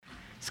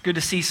Good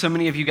to see so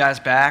many of you guys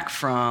back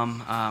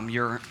from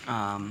your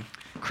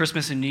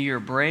Christmas and New Year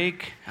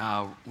break.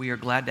 We are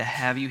glad to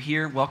have you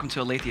here. Welcome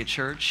to Aletheia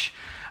Church.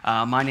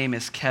 My name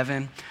is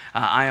Kevin.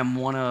 I am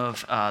one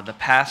of the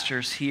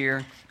pastors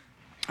here.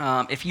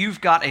 If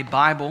you've got a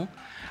Bible,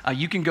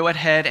 you can go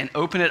ahead and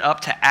open it up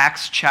to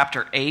Acts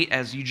chapter 8.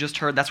 As you just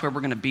heard, that's where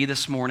we're going to be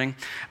this morning.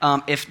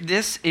 If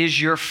this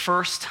is your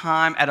first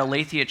time at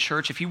Aletheia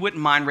Church, if you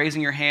wouldn't mind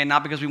raising your hand,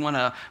 not because we want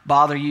to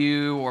bother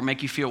you or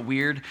make you feel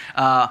weird,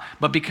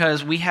 but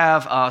because we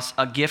have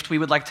a gift we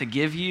would like to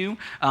give you.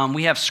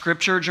 We have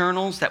scripture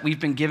journals that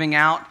we've been giving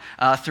out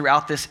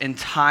throughout this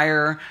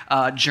entire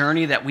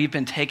journey that we've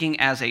been taking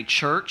as a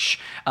church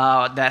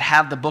that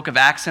have the book of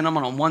Acts in them.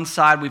 And on one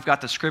side, we've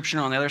got the scripture,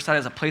 and on the other side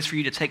is a place for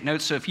you to take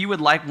notes. So if you would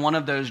like one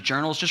of those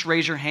journals, just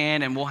raise your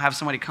hand and we'll have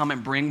somebody come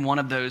and bring one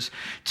of those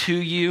to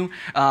you.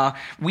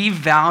 We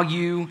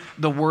value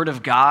the Word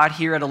of God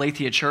here at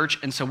Aletheia Church,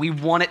 and so we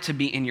want it to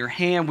be in your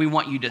hand. We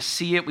want you to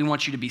see it. We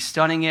want you to be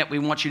studying it. We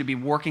want you to be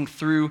working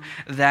through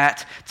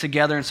that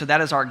together, and so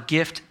that is our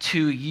gift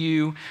to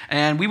you.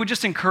 And we would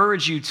just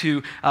encourage you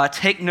to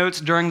take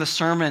notes during the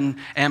sermon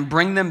and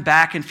bring them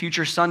back in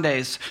future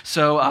Sundays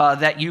so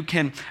that you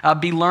can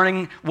be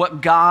learning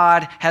what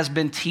God has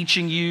been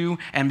teaching you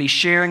and be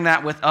sharing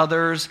that with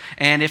others.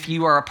 And if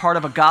you are a part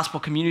of a gospel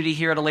community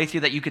here at Aletheia,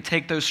 that you could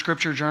take those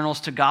scripture journals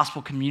to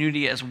gospel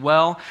community as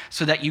well,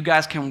 so that you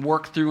guys can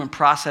work through and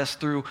process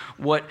through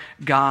what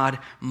God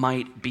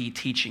might be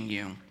teaching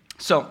you.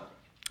 So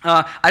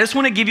I just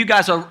want to give you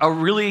guys a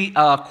really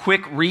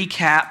quick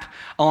recap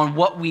on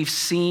what we've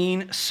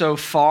seen so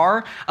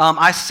far.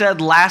 I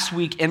said last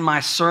week in my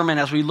sermon,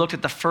 as we looked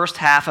at the first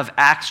half of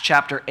Acts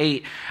chapter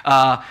 8,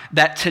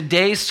 that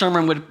today's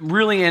sermon would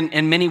really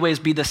in many ways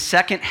be the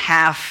second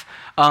half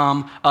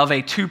of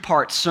a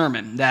two-part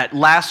sermon. That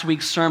last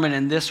week's sermon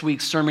and this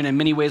week's sermon, in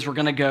many ways, we're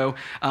going to go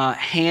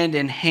hand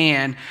in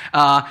hand.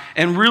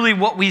 And really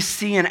what we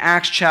see in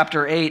Acts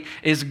chapter 8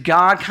 is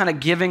God kind of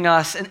giving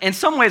us, in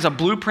some ways, a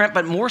blueprint,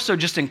 but more so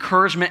just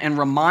encouragement and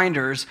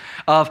reminders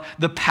of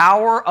the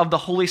power of the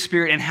Holy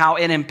Spirit and how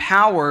it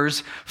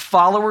empowers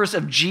followers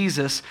of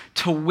Jesus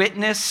to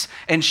witness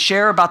and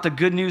share about the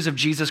good news of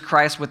Jesus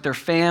Christ with their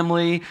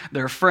family,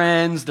 their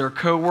friends, their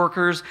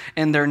co-workers,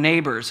 and their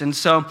neighbors. And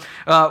so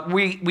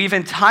we've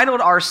entitled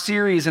our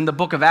series in the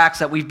book of Acts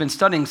that we've been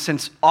studying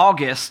since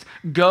August,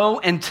 Go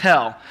and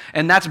Tell.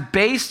 And that's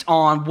based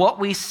on what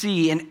we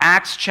see in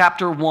Acts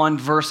chapter 1,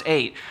 verse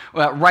 8.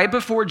 Right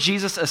before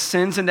Jesus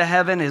ascends into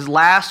heaven, his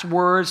last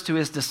words to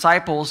his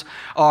disciples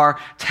are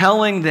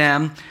telling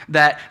them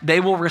that they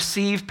will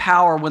receive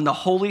power when the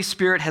Holy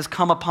Spirit has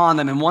come upon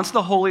them. And once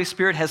the Holy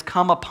Spirit has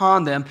come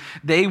upon them,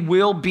 they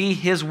will be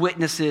his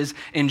witnesses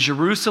in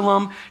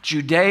Jerusalem,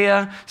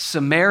 Judea,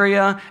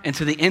 Samaria, and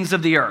to the ends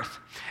of the earth.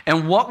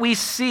 And what we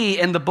see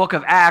in the book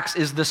of Acts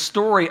is the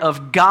story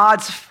of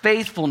God's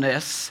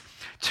faithfulness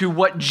to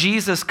what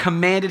Jesus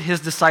commanded his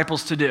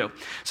disciples to do.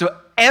 So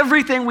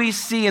everything we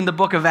see in the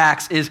book of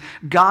Acts is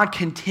God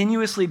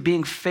continuously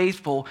being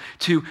faithful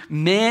to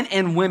men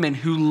and women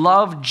who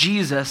love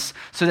Jesus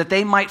so that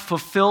they might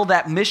fulfill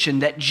that mission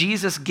that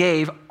Jesus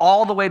gave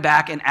all the way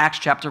back in Acts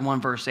chapter 1,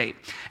 verse 8.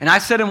 And I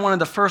said in one of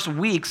the first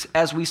weeks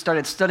as we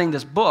started studying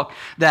this book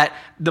that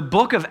the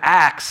book of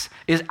Acts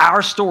is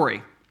our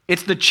story.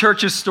 It's the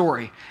church's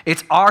story.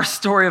 It's our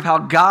story of how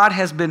God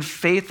has been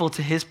faithful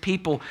to his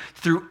people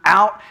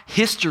throughout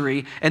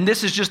history, and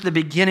this is just the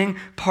beginning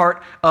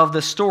part of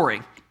the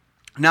story.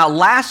 Now,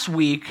 last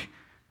week,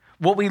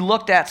 what we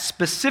looked at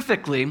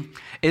specifically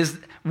is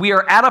we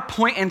are at a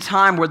point in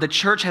time where the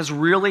church has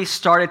really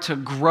started to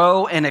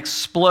grow and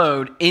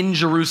explode in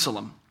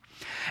Jerusalem.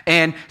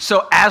 And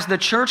so as the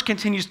church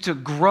continues to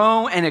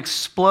grow and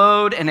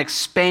explode and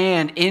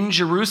expand in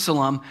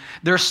Jerusalem,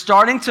 they're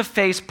starting to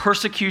face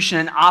persecution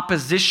and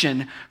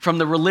opposition from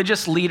the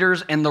religious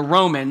leaders and the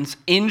Romans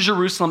in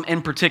Jerusalem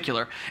in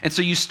particular. And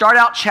so you start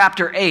out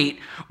chapter 8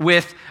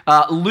 with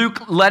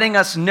Luke letting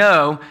us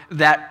know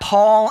that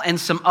Paul and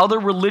some other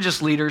religious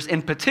leaders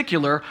in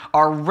particular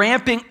are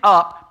ramping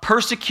up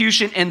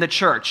persecution in the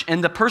church.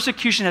 And the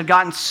persecution had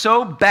gotten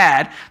so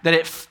bad that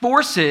it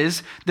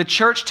forces the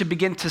church to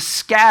begin to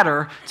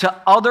scatter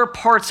to other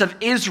parts of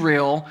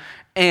Israel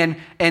and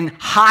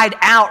hide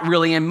out,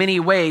 really, in many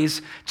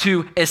ways,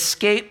 to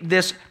escape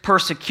this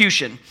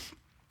persecution.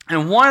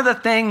 And one of the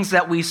things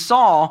that we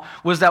saw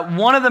was that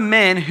one of the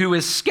men who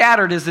is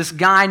scattered is this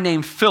guy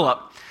named Philip.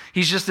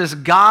 He's just this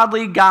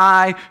godly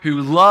guy who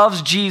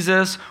loves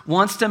Jesus,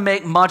 wants to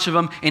make much of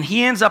him, and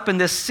he ends up in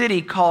this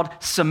city called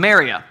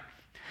Samaria.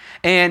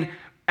 And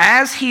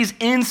as he's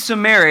in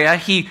Samaria,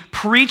 he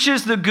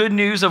preaches the good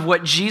news of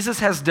what Jesus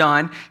has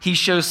done. He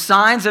shows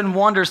signs and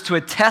wonders to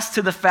attest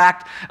to the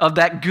fact of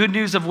that good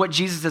news of what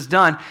Jesus has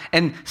done.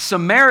 And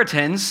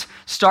Samaritans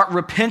start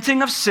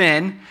repenting of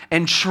sin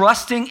and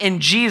trusting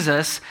in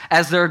Jesus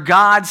as their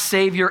God,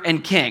 Savior,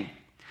 and King.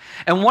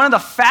 And one of the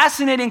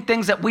fascinating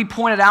things that we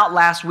pointed out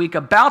last week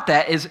about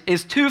that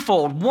is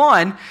twofold.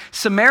 One,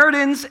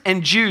 Samaritans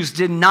and Jews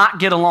did not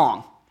get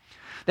along.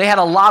 They had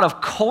a lot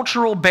of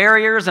cultural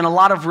barriers and a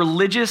lot of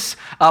religious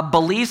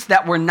beliefs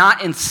that were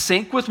not in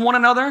sync with one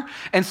another.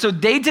 And so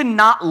they did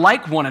not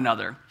like one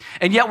another.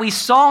 And yet we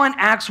saw in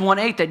Acts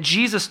 1:8 that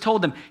Jesus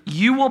told them,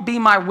 you will be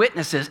my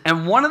witnesses.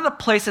 And one of the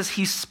places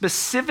he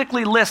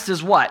specifically lists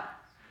is what?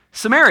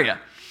 Samaria.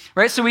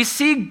 Right? So we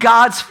see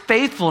God's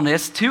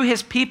faithfulness to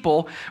his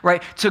people,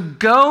 right, to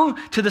go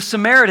to the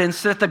Samaritans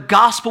so that the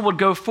gospel would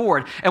go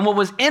forward. And what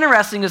was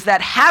interesting is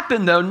that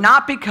happened, though,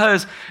 not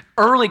because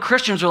early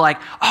Christians were like,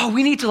 oh,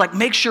 we need to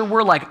make sure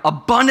we're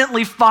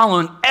abundantly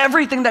following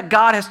everything that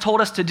God has told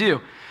us to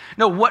do.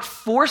 No, what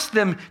forced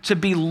them to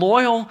be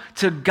loyal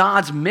to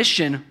God's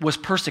mission was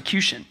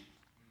persecution.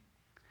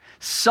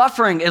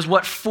 Suffering is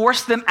what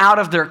forced them out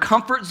of their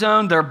comfort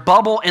zone, their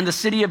bubble in the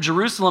city of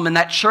Jerusalem, and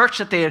that church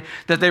that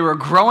they were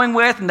growing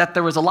with, and that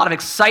there was a lot of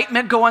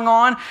excitement going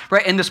on,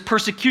 right? And this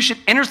persecution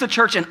enters the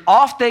church, and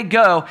off they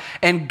go,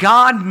 and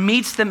God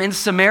meets them in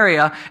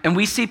Samaria, and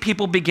we see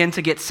people begin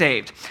to get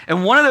saved.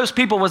 And one of those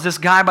people was this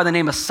guy by the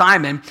name of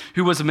Simon,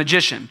 who was a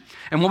magician.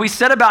 And what we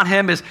said about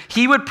him is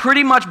he would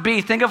pretty much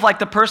be, think of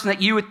the person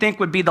that you would think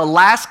would be the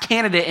last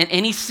candidate in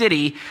any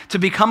city to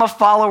become a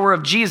follower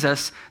of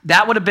Jesus.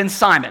 That would have been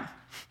Simon.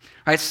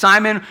 Right?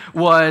 Simon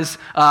was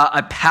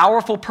a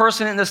powerful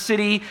person in the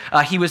city.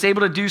 He was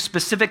able to do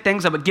specific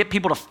things that would get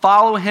people to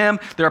follow him.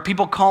 There are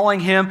people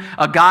calling him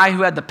a guy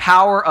who had the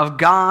power of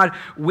God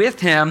with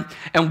him.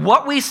 And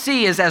what we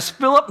see is as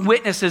Philip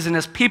witnesses and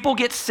as people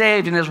get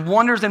saved and as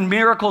wonders and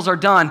miracles are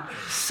done,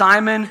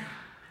 Simon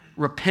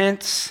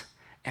repents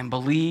and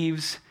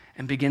believes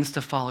and begins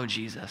to follow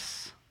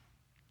Jesus.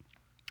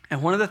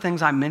 And one of the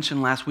things I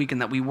mentioned last week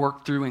and that we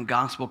worked through in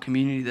Gospel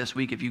Community this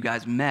week, if you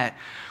guys met,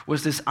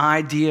 was this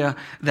idea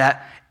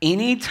that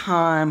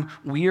anytime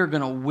we are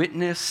going to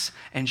witness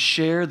and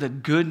share the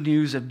good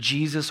news of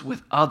Jesus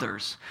with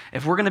others,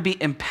 if we're going to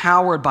be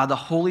empowered by the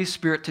Holy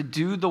Spirit to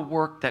do the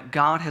work that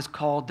God has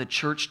called the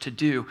church to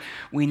do,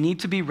 we need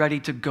to be ready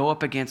to go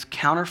up against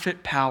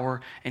counterfeit power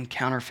and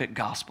counterfeit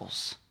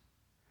gospels.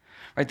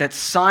 Right, that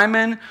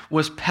Simon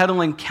was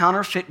peddling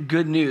counterfeit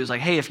good news.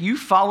 Hey, if you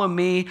follow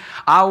me,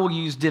 I will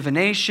use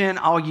divination,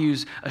 I'll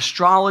use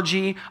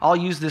astrology, I'll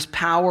use this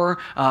power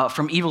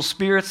from evil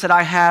spirits that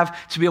I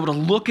have to be able to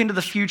look into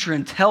the future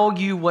and tell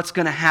you what's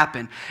going to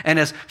happen. And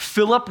as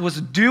Philip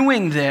was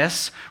doing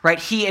this, right,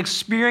 he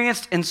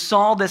experienced and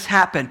saw this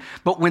happen.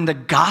 But when the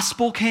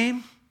gospel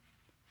came,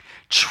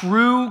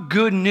 true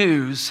good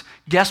news,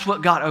 guess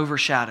what got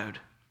overshadowed?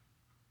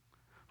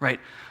 Right?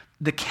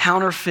 The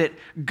counterfeit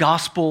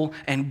gospel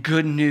and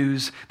good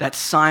news that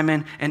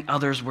Simon and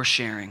others were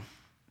sharing.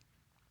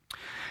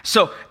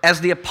 So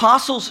as the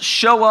apostles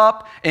show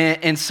up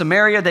in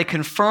Samaria, they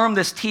confirm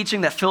this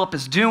teaching that Philip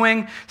is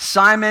doing.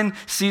 Simon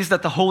sees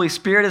that the Holy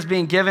Spirit is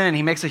being given, and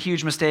he makes a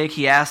huge mistake.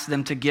 He asks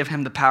them to give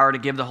him the power to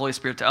give the Holy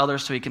Spirit to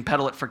others so he can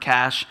peddle it for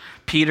cash.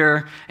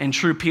 Peter, in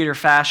true Peter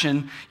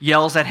fashion,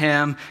 yells at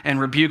him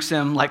and rebukes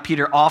him like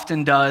Peter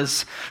often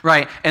does,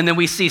 right? And then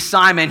we see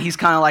Simon, he's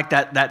kind of like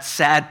that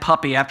sad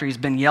puppy after he's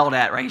been yelled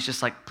at, right? He's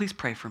just like, please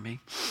pray for me,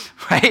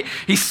 right?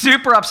 He's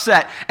super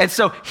upset. And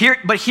so here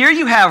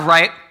you have,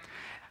 right,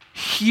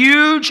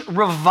 huge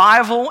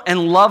revival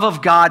and love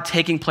of God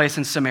taking place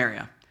in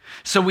Samaria.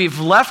 So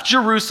we've left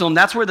Jerusalem.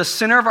 That's where the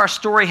center of our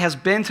story has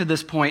been to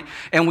this point,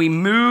 and we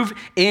move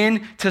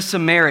into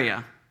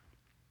Samaria,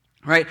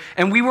 right?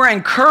 And we were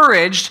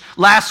encouraged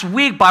last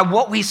week by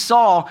what we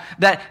saw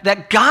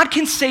that God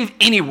can save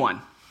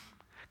anyone.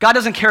 God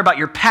doesn't care about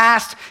your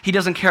past. He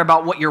doesn't care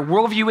about what your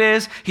worldview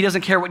is. He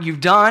doesn't care what you've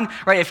done,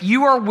 right? If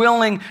you are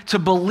willing to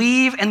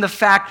believe in the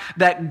fact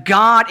that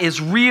God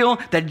is real,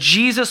 that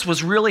Jesus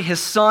was really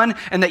his son,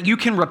 and that you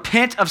can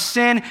repent of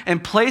sin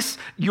and place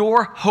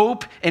your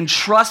hope and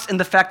trust in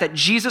the fact that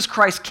Jesus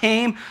Christ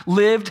came,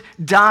 lived,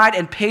 died,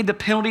 and paid the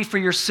penalty for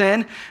your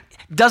sin,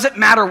 doesn't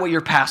matter what your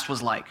past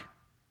was like.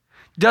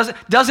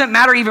 Doesn't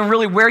matter even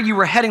really where you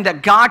were heading,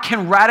 that God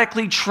can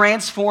radically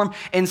transform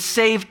and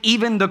save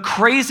even the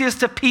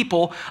craziest of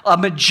people, a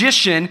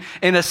magician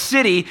in a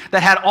city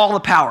that had all the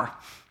power.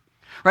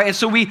 Right? And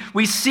so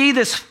we see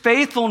this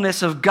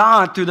faithfulness of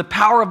God through the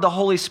power of the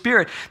Holy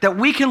Spirit that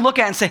we can look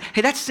at and say,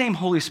 hey, that same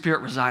Holy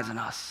Spirit resides in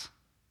us.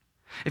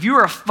 If you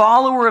are a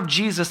follower of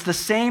Jesus, the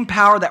same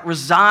power that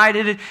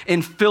resided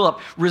in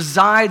Philip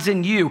resides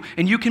in you,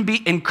 and you can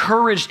be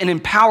encouraged and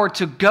empowered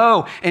to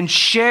go and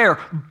share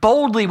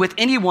boldly with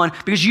anyone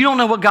because you don't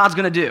know what God's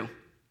going to do.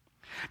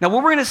 Now,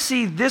 what we're going to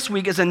see this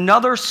week is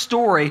another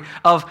story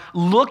of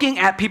looking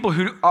at people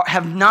who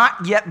have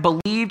not yet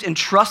believed and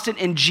trusted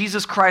in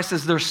Jesus Christ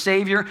as their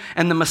Savior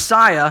and the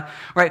Messiah,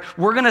 right?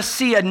 We're going to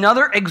see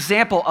another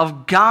example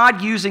of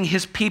God using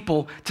his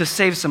people to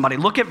save somebody.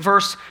 Look at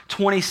verse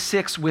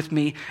 26 with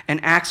me in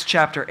Acts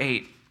chapter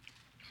 8.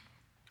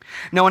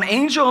 Now, an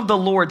angel of the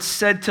Lord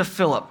said to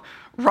Philip,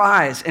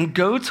 "Rise and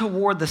go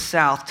toward the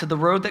south to the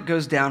road that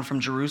goes down from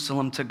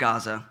Jerusalem to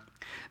Gaza.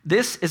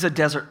 This is a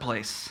desert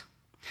place."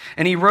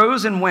 And he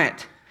rose and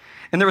went.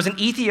 And there was an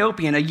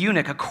Ethiopian, a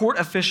eunuch, a court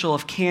official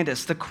of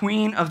Candace, the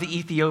queen of the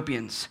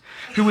Ethiopians,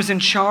 who was in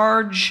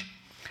charge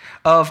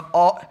of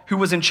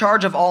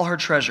all her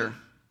treasure.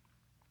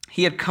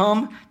 He had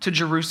come to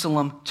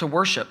Jerusalem to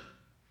worship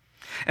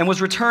and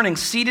was returning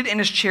seated in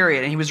his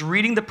chariot, and he was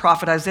reading the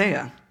prophet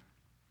Isaiah.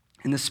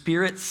 And the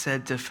Spirit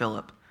said to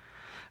Philip,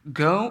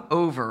 "Go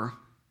over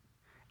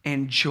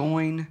and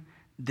join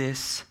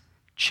this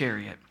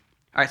chariot."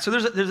 All right, so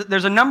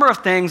there's a number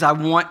of things I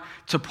want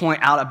to point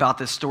out about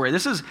this story.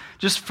 This is,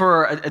 just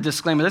for a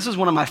disclaimer, this is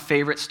one of my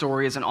favorite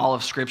stories in all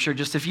of Scripture.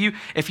 Just if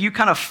you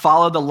kind of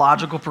follow the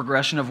logical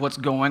progression of what's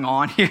going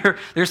on here,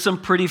 there's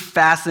some pretty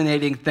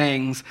fascinating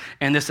things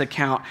in this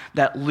account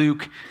that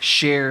Luke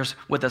shares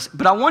with us.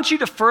 But I want you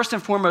to first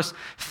and foremost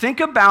think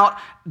about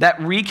that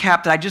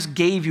recap that I just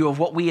gave you of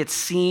what we had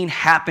seen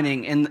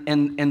happening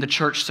in the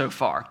church so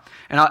far.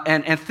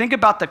 And think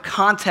about the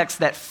context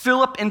that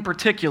Philip in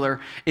particular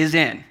is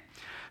in.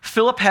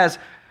 Philip has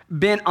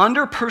been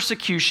under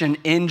persecution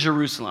in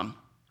Jerusalem.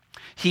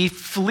 He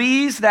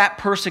flees that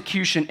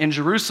persecution in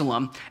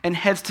Jerusalem and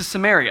heads to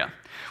Samaria.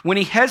 When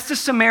he heads to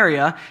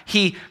Samaria,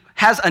 he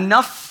has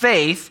enough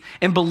faith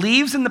and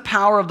believes in the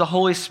power of the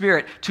Holy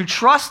Spirit to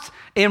trust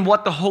in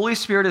what the Holy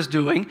Spirit is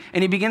doing,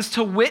 and he begins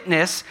to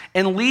witness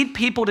and lead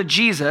people to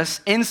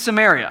Jesus in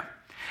Samaria.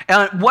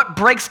 And what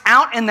breaks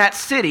out in that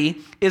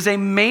city is a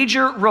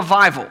major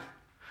revival.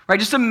 Right?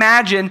 Just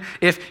imagine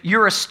if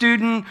you're a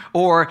student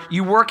or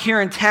you work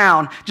here in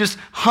town, just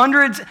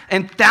hundreds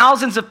and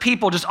thousands of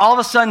people just all of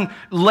a sudden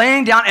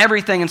laying down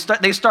everything and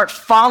they start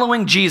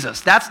following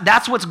Jesus.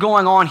 That's what's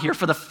going on here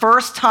for the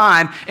first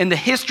time in the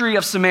history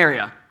of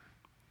Samaria.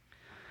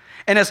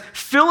 And as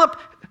Philip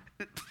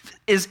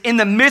is in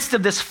the midst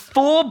of this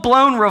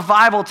full-blown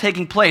revival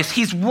taking place,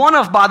 he's one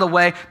of, by the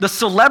way, the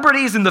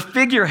celebrities and the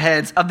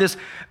figureheads of this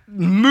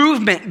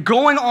movement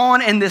going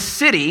on in this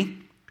city.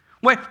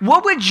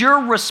 What would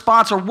your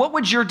response or what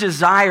would your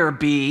desire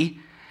be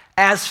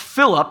as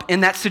Philip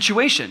in that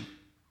situation?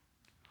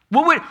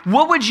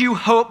 What would you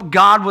hope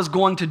God was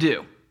going to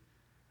do?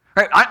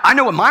 Right? I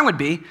know what mine would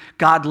be.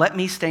 God, let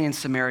me stay in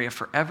Samaria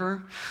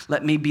forever.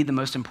 Let me be the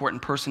most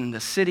important person in the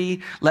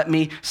city. Let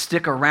me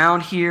stick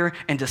around here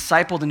and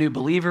disciple the new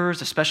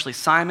believers, especially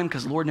Simon,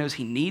 because Lord knows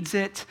he needs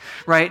it,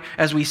 right?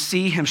 As we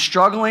see him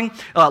struggling,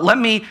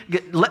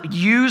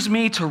 use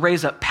me to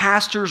raise up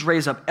pastors,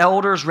 raise up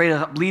elders, raise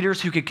up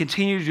leaders who could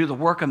continue to do the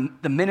work of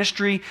the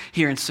ministry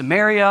here in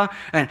Samaria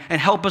and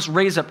help us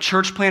raise up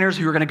church planners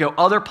who are going to go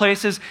other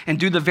places and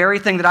do the very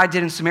thing that I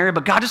did in Samaria.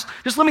 But God,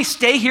 just let me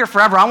stay here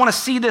forever. I want to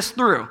see this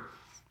through.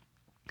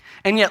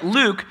 And yet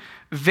Luke,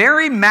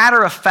 very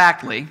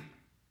matter-of-factly,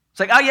 it's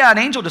like, oh yeah, an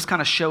angel just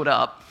kind of showed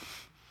up,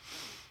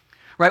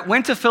 right?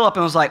 Went to Philip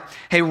and was like,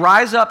 hey,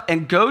 rise up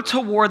and go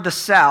toward the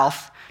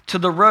south to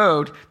the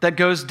road that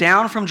goes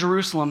down from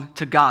Jerusalem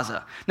to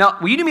Gaza. Now,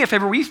 will you do me a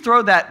favor? Will you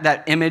throw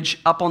that image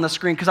up on the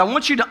screen? Because I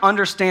want you to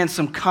understand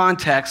some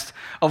context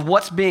of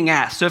what's being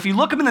asked. So if you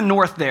look up in the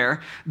north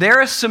there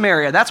is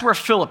Samaria. That's where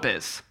Philip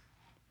is.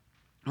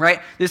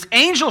 Right? This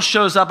angel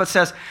shows up and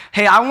says,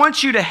 hey, I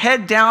want you to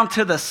head down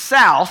to the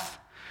south,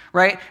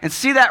 right? And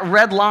see that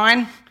red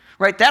line,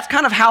 right? That's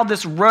kind of how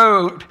this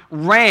road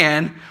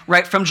ran,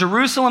 right, from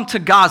Jerusalem to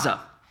Gaza,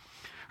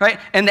 right?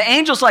 And the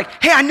angel's like,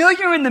 hey, I know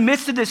you're in the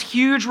midst of this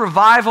huge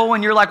revival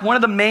and you're like one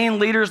of the main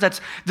leaders that's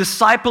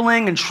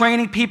discipling and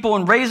training people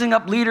and raising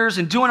up leaders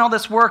and doing all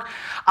this work.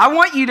 I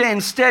want you to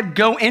instead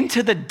go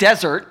into the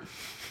desert,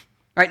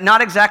 right?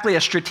 Not exactly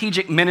a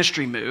strategic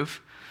ministry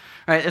move.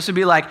 Right, this would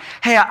be like,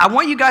 hey, I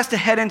want you guys to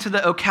head into the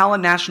Ocala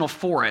National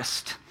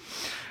Forest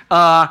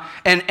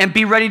and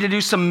be ready to do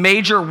some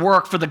major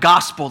work for the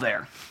gospel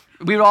there.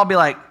 We would all be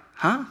like,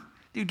 huh?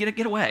 Dude,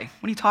 get away.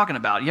 What are you talking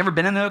about? You ever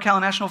been in the Ocala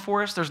National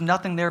Forest? There's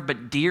nothing there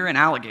but deer and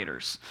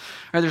alligators.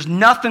 Right, there's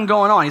nothing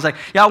going on. He's like,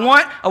 yeah,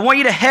 I want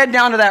you to head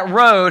down to that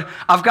road.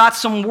 I've got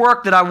some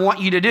work that I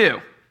want you to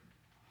do.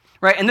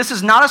 Right, and this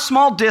is not a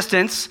small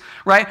distance,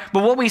 right?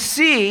 But what we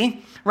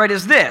see, right,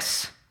 is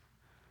this.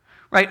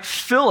 Right,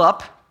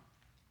 Philip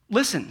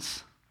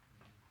listens.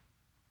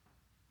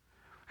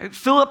 Right?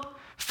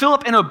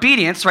 Philip in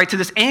obedience, right, to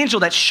this angel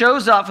that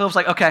shows up, Philip's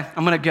like, okay,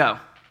 I'm going to go.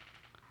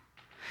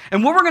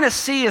 And what we're going to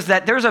see is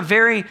that there's a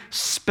very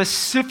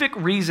specific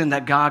reason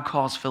that God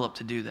calls Philip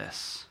to do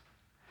this.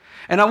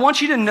 And I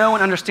want you to know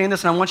and understand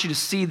this, and I want you to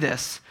see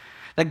this,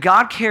 that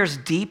God cares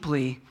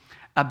deeply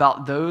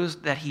about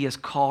those that he has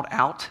called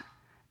out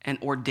and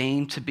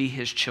ordained to be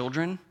his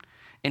children,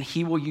 and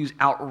he will use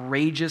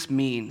outrageous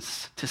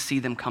means to see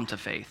them come to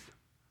faith,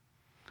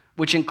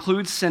 which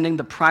includes sending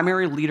the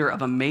primary leader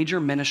of a major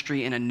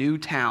ministry in a new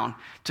town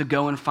to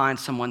go and find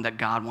someone that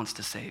God wants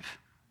to save.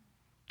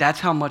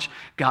 That's how much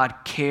God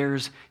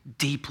cares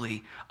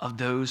deeply of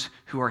those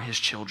who are his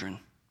children.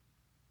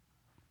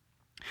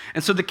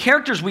 And so the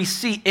characters we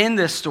see in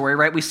this story,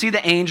 right? We see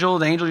the angel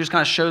just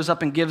kind of shows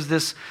up and gives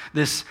this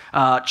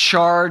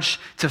charge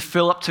to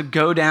Philip to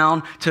go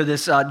down to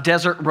this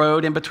desert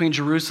road in between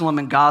Jerusalem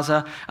and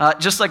Gaza.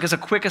 Just like as a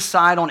quick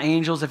aside on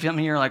angels, if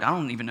you're like, I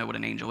don't even know what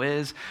an angel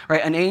is,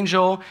 right? An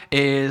angel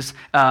is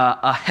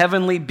a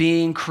heavenly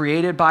being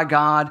created by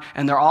God,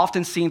 and they're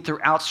often seen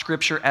throughout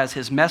Scripture as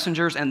his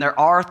messengers, and there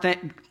are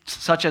things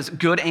such as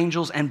good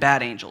angels and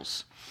bad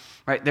angels.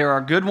 right? There are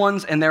good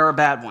ones and there are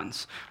bad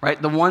ones,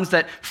 right? The ones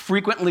that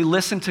frequently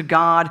listen to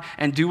God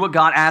and do what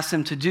God asks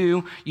them to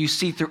do, you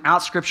see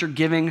throughout Scripture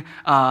giving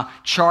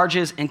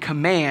charges and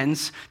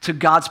commands to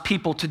God's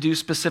people to do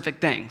specific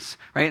things,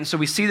 right? And so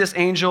we see this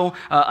angel.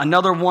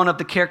 Another one of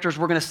the characters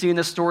we're going to see in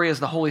this story is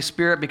the Holy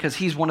Spirit, because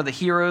he's one of the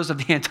heroes of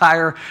the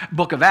entire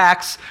book of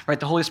Acts, right?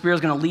 The Holy Spirit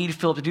is going to lead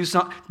Philip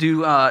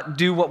to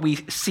do what we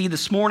see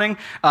this morning.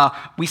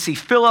 We see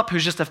Philip,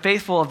 who's just a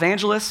faithful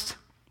evangelist.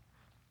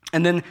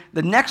 And then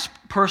the next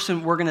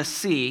person we're going to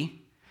see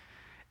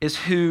is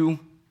who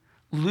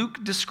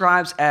Luke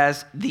describes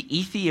as the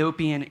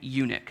Ethiopian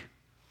eunuch.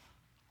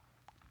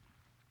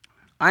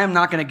 I am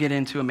not going to get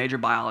into a major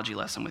biology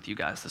lesson with you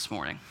guys this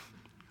morning,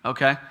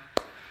 okay?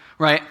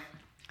 Right?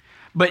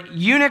 But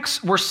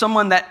eunuchs were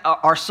someone that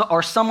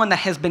are someone that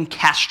has been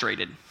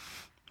castrated,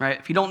 right?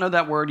 If you don't know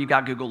that word, you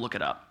got Google, look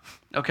it up,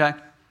 okay?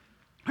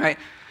 Right?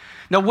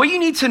 Now, what you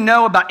need to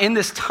know about in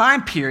this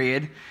time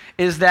period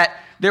is that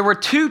there were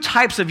two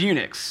types of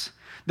eunuchs.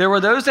 There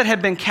were those that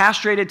had been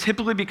castrated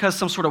typically because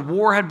some sort of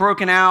war had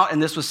broken out, and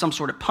this was some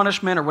sort of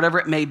punishment or whatever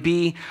it may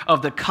be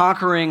of the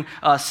conquering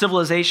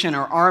civilization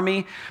or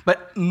army.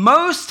 But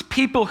most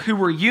people who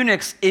were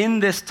eunuchs in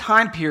this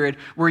time period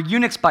were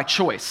eunuchs by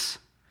choice.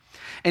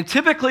 And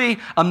typically,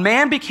 a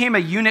man became a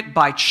eunuch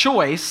by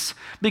choice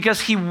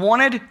because he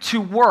wanted to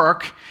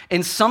work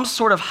in some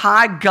sort of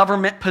high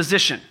government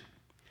position.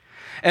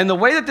 And the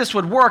way that this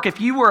would work, if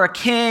you were a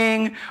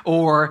king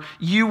or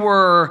you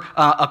were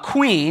a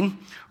queen,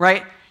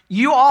 right,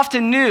 you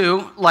often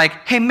knew,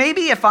 like, hey,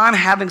 maybe if I'm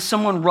having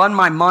someone run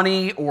my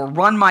money or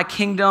run my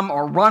kingdom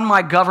or run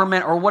my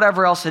government or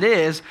whatever else it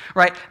is,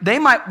 right, they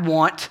might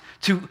want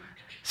to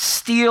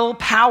steal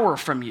power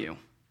from you,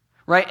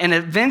 right, and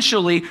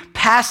eventually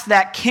pass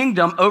that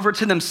kingdom over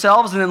to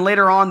themselves and then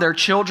later on their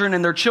children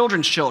and their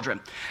children's children.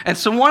 And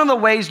so one of the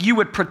ways you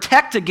would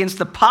protect against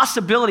the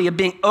possibility of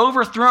being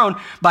overthrown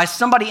by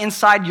somebody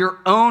inside your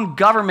own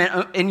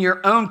government, in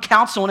your own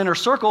council and inner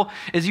circle,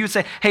 is you would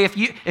say, hey,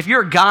 if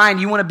you're a guy and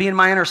you want to be in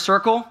my inner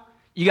circle,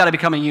 you got to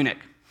become a eunuch.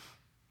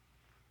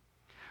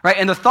 Right?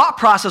 And the thought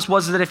process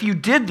was that if you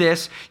did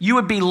this, you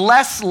would be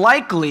less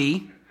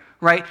likely,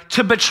 right,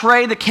 to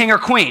betray the king or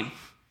queen.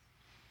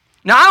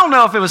 Now, I don't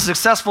know if it was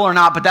successful or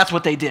not, but that's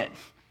what they did,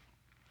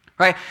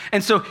 right?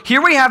 And so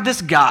here we have this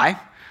guy,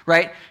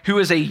 right, who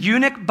is a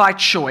eunuch by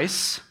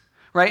choice,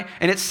 right?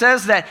 And it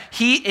says that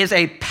he is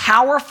a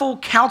powerful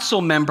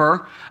council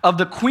member of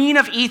the Queen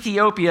of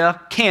Ethiopia,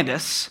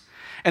 Candace,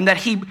 and that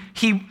he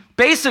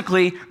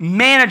basically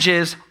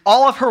manages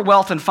all of her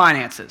wealth and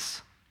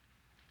finances.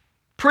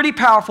 Pretty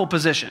powerful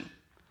position.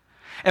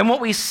 And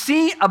what we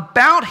see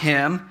about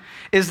him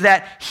is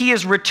that he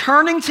is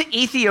returning to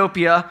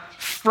Ethiopia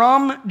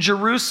from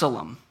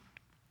Jerusalem.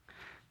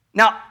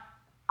 Now,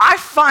 I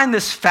find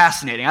this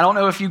fascinating. I don't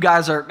know if you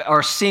guys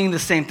are seeing the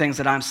same things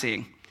that I'm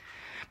seeing.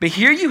 But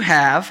here you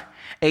have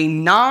a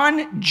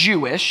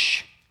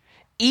non-Jewish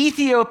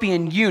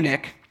Ethiopian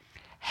eunuch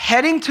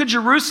heading to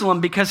Jerusalem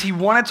because he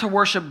wanted to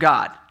worship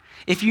God.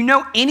 If you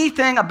know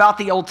anything about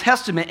the Old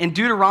Testament, in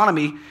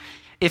Deuteronomy,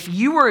 if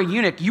you were a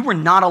eunuch, you were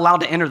not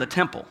allowed to enter the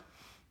temple.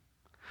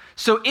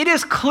 So it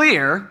is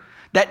clear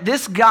that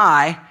this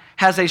guy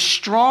has a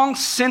strong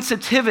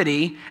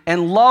sensitivity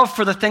and love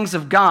for the things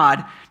of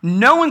God,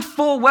 knowing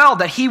full well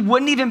that he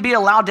wouldn't even be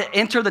allowed to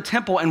enter the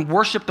temple and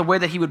worship the way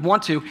that he would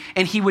want to,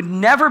 and he would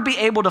never be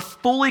able to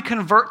fully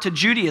convert to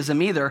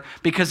Judaism either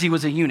because he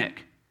was a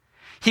eunuch.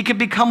 He could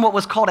become what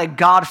was called a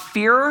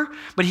God-fearer,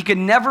 but he could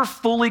never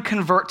fully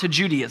convert to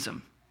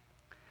Judaism.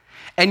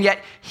 And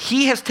yet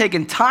he has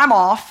taken time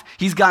off,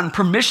 he's gotten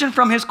permission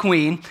from his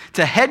queen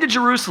to head to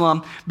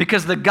Jerusalem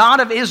because the God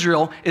of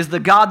Israel is the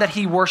God that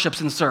he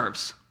worships and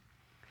serves.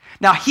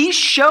 Now he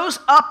shows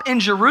up in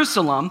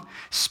Jerusalem,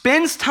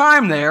 spends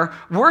time there,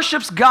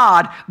 worships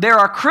God. There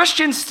are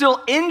Christians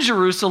still in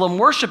Jerusalem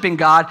worshiping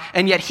God,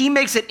 and yet he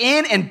makes it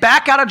in and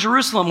back out of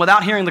Jerusalem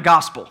without hearing the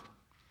gospel.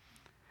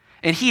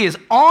 And he is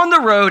on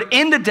the road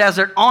in the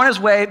desert on his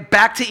way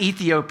back to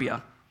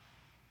Ethiopia.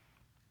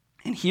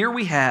 And here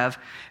we have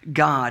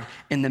God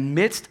in the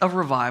midst of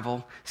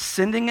revival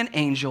sending an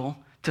angel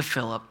to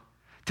Philip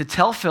to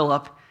tell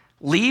Philip,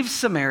 leave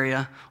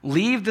Samaria,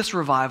 leave this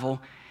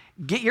revival,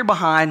 get your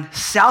behind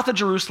south of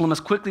Jerusalem as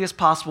quickly as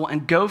possible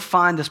and go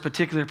find this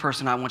particular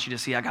person I want you to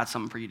see. I got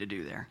something for you to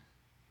do there.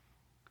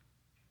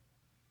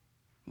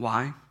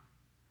 Why?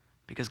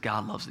 Because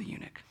God loves the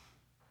eunuch.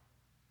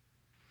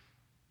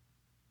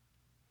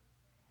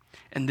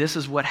 And this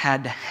is what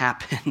had to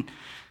happen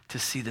to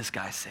see this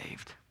guy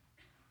saved.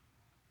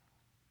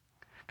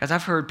 Guys,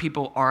 I've heard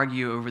people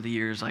argue over the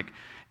years, like,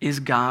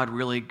 is God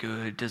really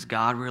good? Does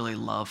God really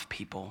love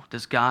people?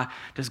 Does God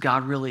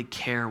really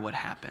care what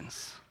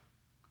happens?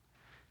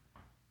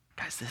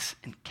 Guys, this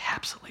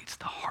encapsulates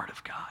the heart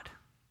of God.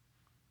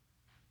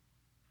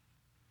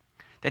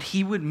 That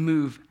he would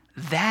move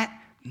that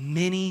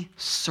many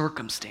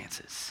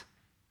circumstances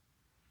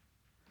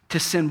to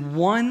send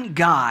one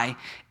guy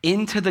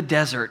into the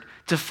desert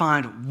to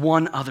find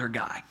one other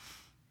guy.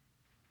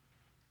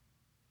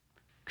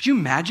 Could you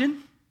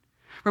imagine?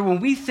 Right? When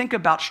we think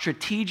about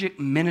strategic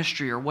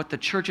ministry or what the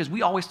church is,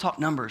 we always talk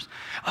numbers.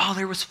 Oh,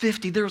 there was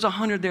 50, there was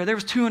 100 there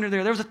was 200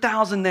 there was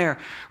 1,000 there,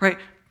 right?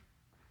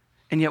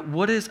 And yet,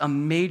 what is a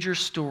major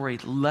story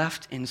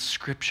left in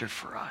Scripture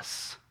for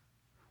us?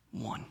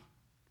 One.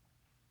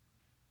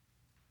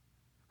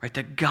 Right?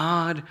 That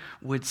God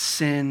would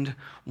send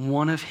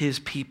one of his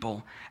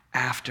people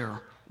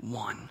after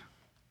one.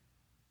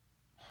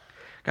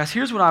 Guys,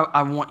 here's what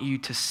I want you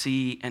to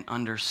see and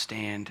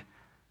understand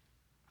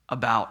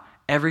about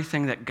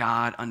everything that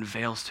God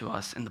unveils to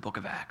us in the book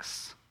of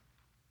Acts.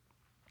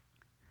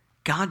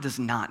 God does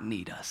not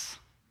need us.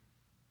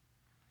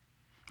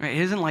 Right?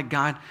 It isn't like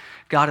God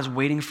is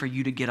waiting for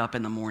you to get up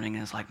in the morning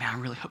and is like, man, I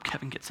really hope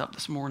Kevin gets up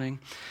this morning.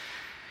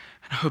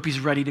 And I hope he's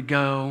ready to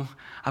go.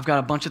 I've got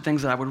a bunch of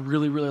things that I would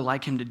really, really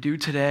like him to do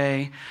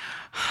today,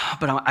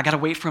 but I got to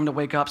wait for him to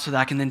wake up so that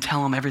I can then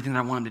tell him everything that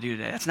I want him to do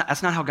today.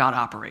 That's not how God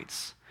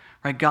operates.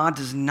 Right? God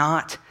does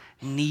not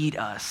need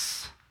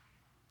us.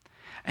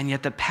 And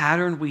yet the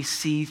pattern we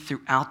see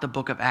throughout the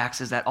book of Acts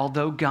is that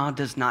although God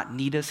does not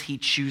need us, he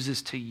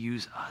chooses to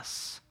use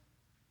us.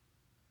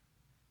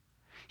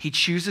 He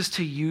chooses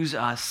to use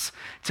us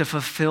to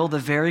fulfill the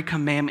very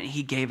commandment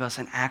he gave us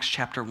in Acts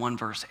chapter 1,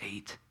 verse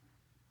 8.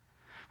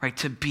 Right?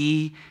 To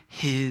be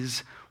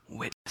his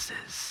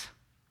witnesses.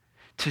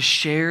 To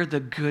share the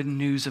good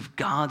news of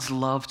God's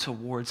love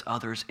towards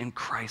others in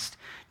Christ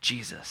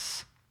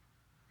Jesus.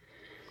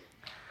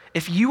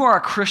 If you are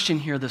a Christian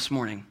here this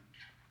morning,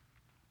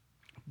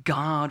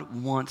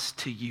 God wants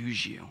to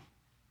use you.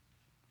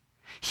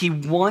 He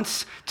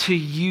wants to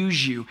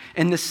use you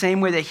in the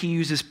same way that he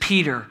uses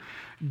Peter,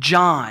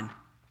 John,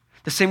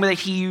 the same way that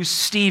he used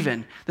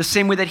Stephen, the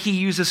same way that he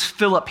uses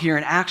Philip here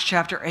in Acts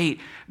chapter 8.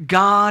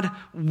 God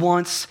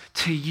wants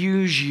to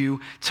use you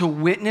to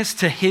witness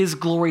to his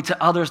glory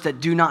to others that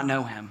do not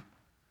know him.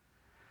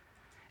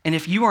 And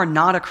if you are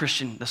not a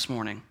Christian this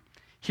morning,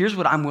 here's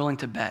what I'm willing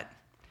to bet.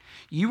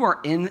 You are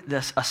in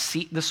a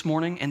seat this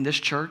morning in this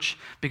church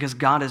because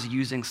God is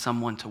using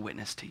someone to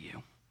witness to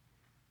you.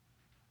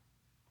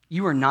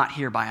 You are not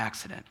here by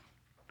accident.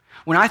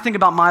 When I think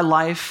about my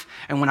life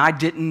and when I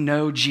didn't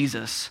know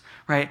Jesus,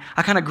 right,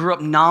 I kind of grew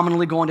up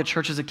nominally going to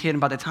church as a kid, and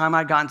by the time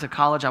I got into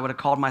college, I would have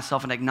called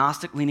myself an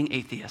agnostic-leaning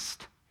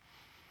atheist.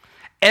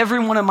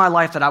 Everyone in my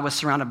life that I was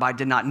surrounded by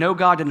did not know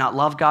God, did not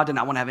love God, did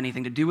not want to have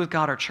anything to do with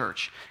God or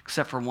church,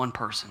 except for one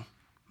person,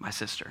 my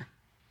sister.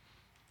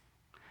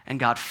 And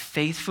God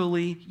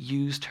faithfully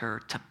used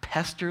her to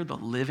pester the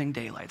living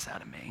daylights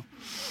out of me.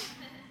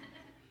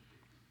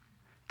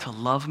 To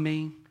love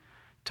me,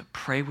 to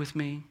pray with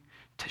me,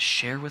 to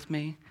share with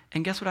me.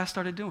 And guess what I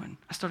started doing?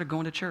 I started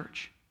going to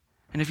church.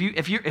 And if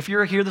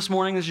you're here this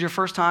morning, this is your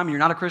first time, and you're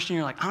not a Christian,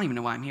 you're like, I don't even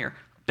know why I'm here.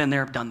 Been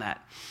there, done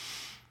that.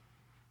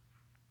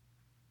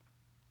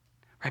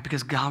 Right?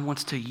 Because God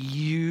wants to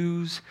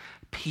use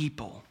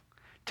people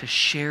to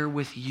share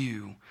with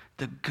you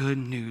the good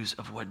news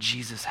of what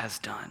Jesus has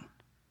done.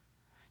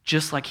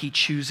 Just like he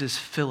chooses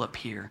Philip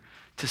here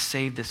to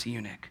save this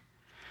eunuch.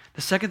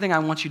 The second thing I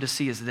want you to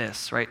see is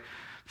this, right?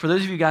 For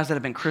those of you guys that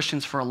have been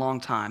Christians for a long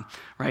time,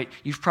 right,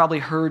 you've probably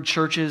heard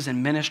churches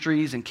and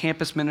ministries and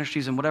campus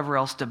ministries and whatever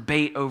else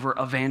debate over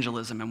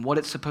evangelism and what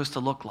it's supposed to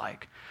look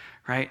like,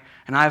 right?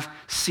 And I've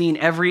seen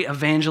every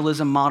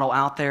evangelism model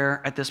out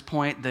there at this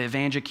point, the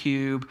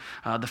EvangeCube,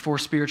 the Four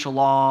Spiritual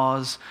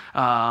Laws,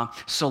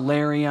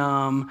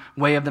 Solarium,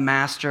 Way of the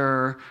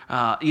Master,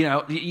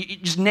 you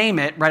just name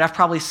it, right? I've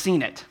probably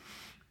seen it,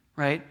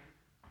 right?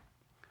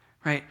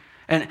 Right?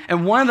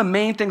 And one of the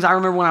main things I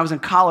remember when I was in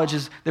college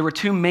is there were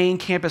two main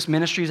campus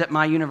ministries at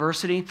my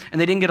university, and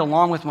they didn't get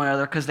along with one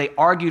another because they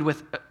argued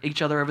with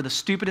each other over the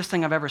stupidest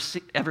thing I've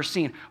ever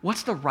seen.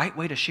 What's the right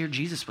way to share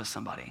Jesus with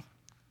somebody?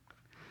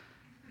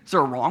 Is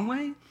there a wrong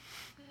way?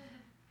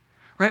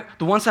 Right?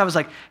 The one side was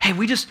like, hey,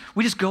 we just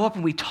go up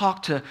and we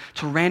talk to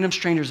random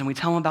strangers and we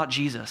tell them about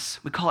Jesus.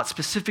 We call it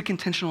specific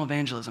intentional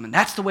evangelism, and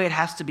that's the way it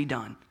has to be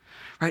done.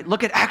 Right?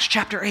 Look at Acts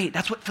chapter 8.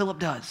 That's what Philip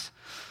does.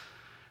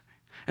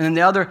 And then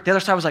the other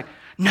side was like,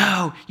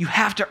 no, you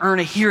have to earn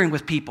a hearing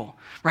with people,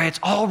 right? It's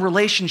all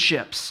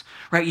relationships,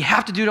 right? You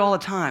have to do it all the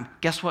time.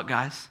 Guess what,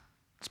 guys?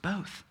 It's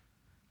both,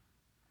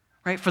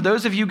 right? For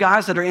those of you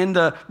guys that are in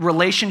the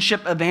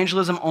relationship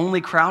evangelism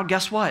only crowd,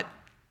 guess what?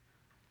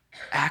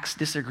 Acts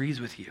disagrees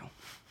with you.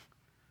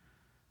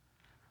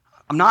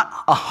 I'm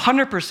not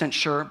 100%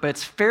 sure, but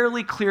it's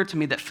fairly clear to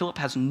me that Philip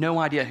has no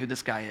idea who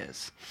this guy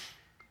is.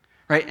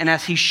 Right? And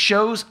as he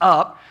shows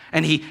up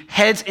and he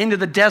heads into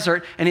the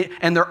desert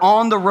and they're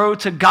on the road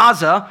to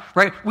Gaza,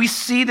 right? We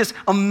see this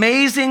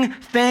amazing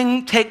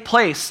thing take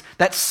place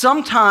that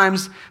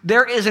sometimes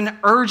there is an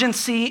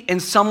urgency in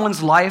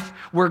someone's life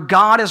where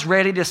God is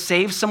ready to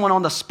save someone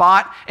on the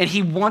spot and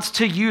he wants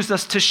to use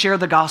us to share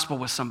the gospel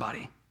with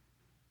somebody.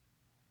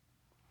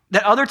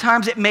 That other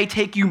times it may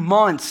take you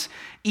months,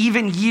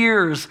 even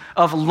years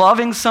of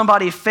loving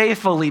somebody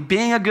faithfully,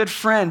 being a good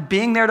friend,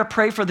 being there to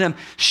pray for them,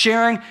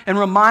 sharing and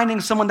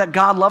reminding someone that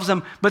God loves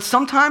them. But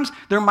sometimes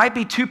there might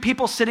be two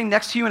people sitting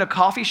next to you in a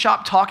coffee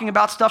shop talking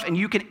about stuff and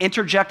you can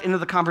interject into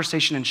the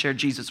conversation and share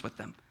Jesus with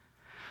them.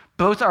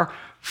 Both are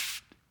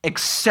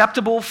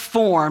acceptable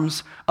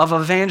forms of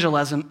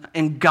evangelism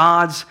in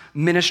God's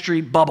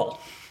ministry bubble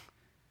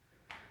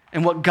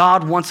and what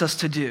God wants us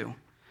to do.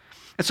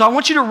 And so I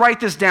want you to write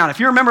this down. If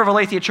you're a member of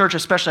Aletheia Church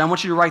especially, I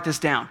want you to write this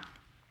down.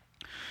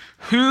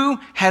 Who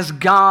has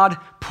God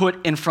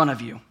put in front of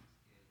you?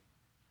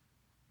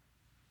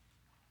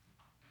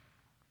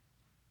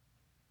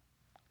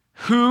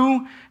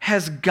 Who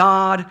has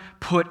God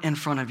put in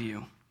front of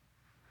you?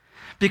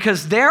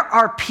 Because there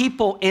are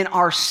people in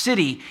our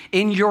city,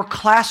 in your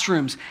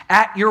classrooms,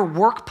 at your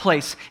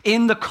workplace,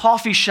 in the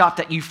coffee shop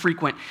that you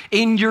frequent,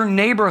 in your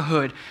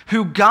neighborhood,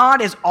 who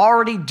God is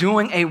already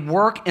doing a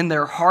work in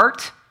their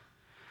heart.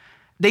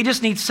 They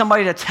just need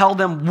somebody to tell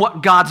them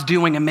what God's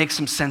doing and make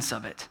some sense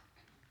of it.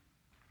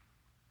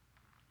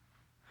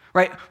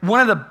 Right?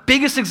 One of the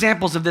biggest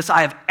examples of this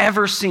I have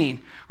ever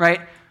seen,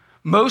 right?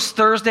 Most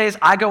Thursdays,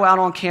 I go out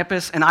on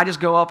campus and I just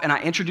go up and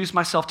I introduce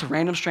myself to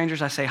random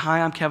strangers. I say,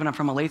 hi, I'm Kevin. I'm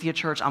from Aletheia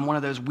Church. I'm one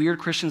of those weird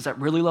Christians that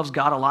really loves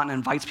God a lot and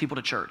invites people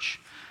to church.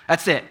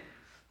 That's it.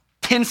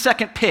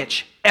 10-second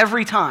pitch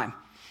every time.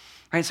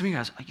 Right? Some of you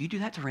guys, you do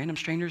that to random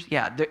strangers?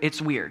 Yeah,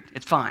 it's weird.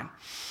 It's fine.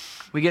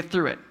 We get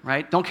through it,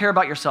 right? Don't care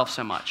about yourself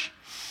so much.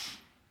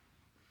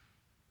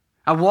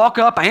 I walk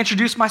up, I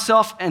introduce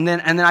myself, and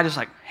then I just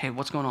like, hey,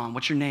 what's going on?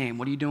 What's your name?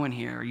 What are you doing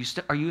here?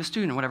 Are you a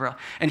student or whatever else?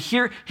 And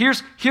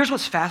here's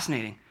what's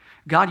fascinating.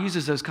 God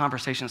uses those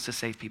conversations to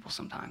save people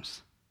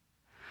sometimes.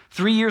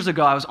 3 years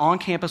ago, I was on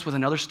campus with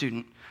another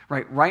student,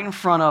 right in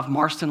front of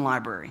Marston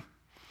Library,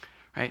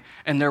 right?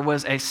 And there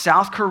was a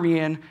South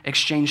Korean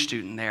exchange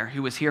student there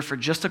who was here for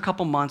just a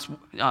couple months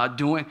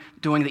doing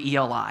the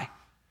ELI.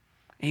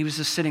 And he was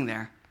just sitting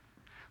there.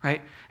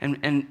 Right?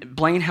 And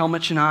Blaine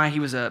Helmich and I, he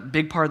was a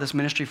big part of this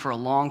ministry for a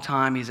long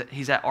time.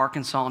 He's at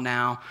Arkansas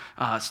now,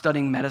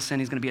 studying medicine.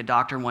 He's going to be a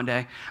doctor one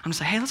day. I'm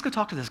just like, hey, let's go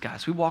talk to this guy.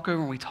 So we walk over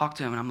and we talk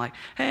to him, and I'm like,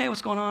 hey,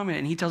 what's going on?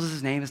 And he tells us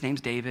his name. His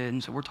name's David,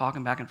 and so we're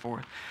talking back and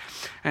forth.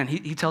 And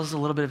he tells us a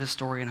little bit of his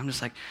story, and I'm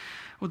just like,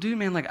 well, dude,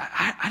 man, like,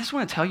 I just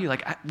want to tell you,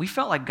 like, we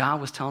felt like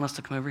God was telling us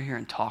to come over here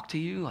and talk to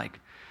you,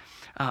 like,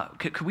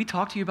 could we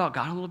talk to you about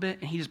God a little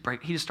bit? And he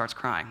just starts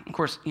crying. Of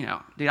course, you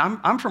know, dude,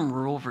 I'm from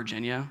rural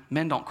Virginia.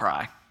 Men don't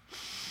cry.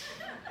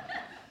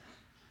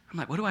 I'm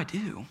like, what do I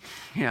do?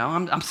 You know,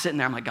 I'm sitting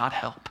there. I'm like, God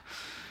help.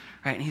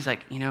 Right? And he's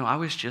like, you know, I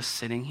was just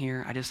sitting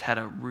here. I just had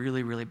a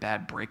really, really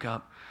bad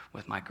breakup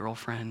with my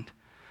girlfriend.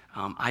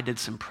 I did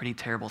some pretty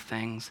terrible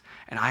things.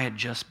 And I had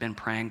just been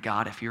praying,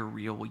 God, if you're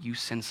real, will you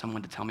send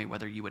someone to tell me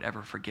whether you would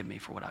ever forgive me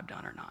for what I've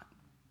done or not?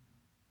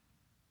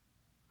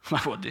 I'm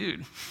like, well,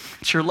 dude,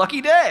 it's your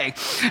lucky day.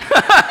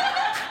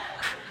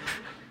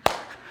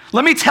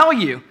 Let me tell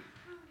you.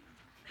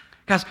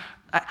 Guys,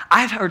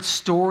 I've heard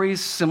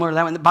stories similar to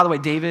that one. By the way,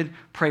 David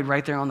prayed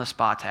right there on the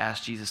spot to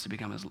ask Jesus to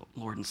become his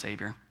Lord and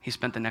Savior. He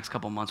spent the next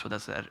couple months with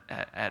us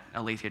at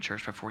Aletheia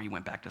Church before he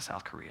went back to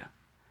South Korea.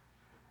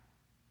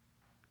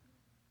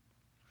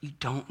 You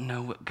don't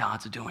know what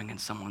God's doing in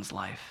someone's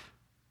life.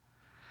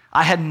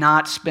 I had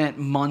not spent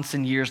months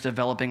and years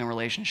developing a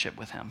relationship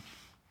with him.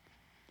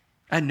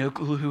 I had no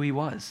clue who he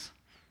was.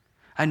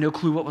 I had no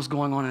clue what was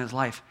going on in his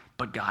life,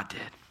 but God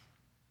did.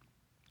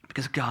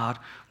 Because God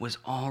was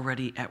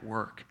already at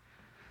work.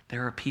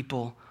 There are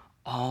people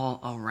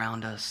all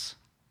around us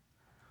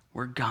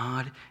where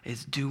God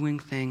is doing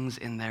things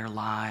in their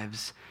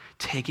lives,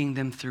 taking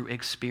them through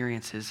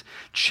experiences,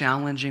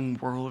 challenging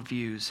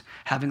worldviews,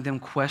 having them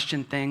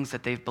question things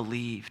that they've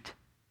believed.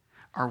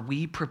 Are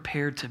we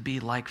prepared to be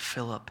like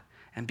Philip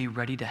and be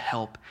ready to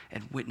help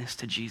and witness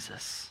to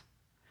Jesus,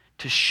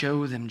 to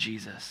show them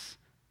Jesus?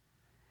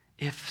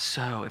 If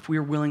so, if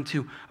we're willing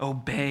to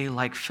obey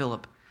like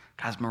Philip,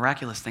 guys,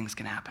 miraculous things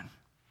can happen.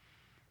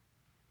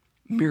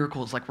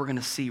 Miracles like we're going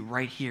to see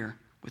right here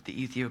with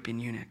the Ethiopian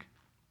eunuch.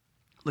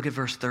 Look at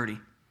verse 30.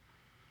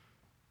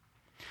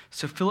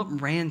 So Philip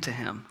ran to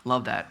him.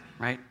 Love that,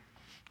 right?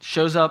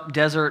 Shows up,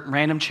 desert,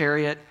 random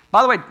chariot.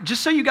 By the way,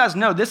 just so you guys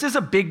know, this is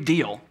a big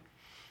deal.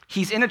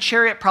 He's in a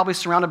chariot probably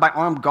surrounded by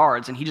armed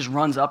guards, and he just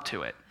runs up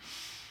to it.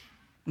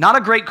 Not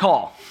a great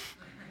call,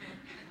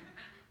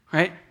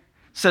 right? It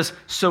says,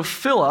 so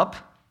Philip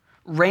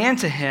ran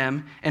to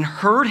him and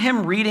heard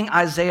him reading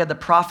Isaiah the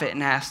prophet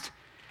and asked,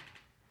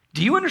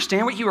 do you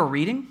understand what you are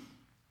reading?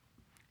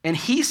 And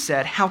he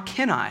said, how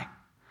can I,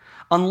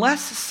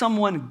 unless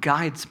someone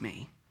guides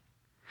me?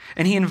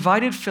 And he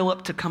invited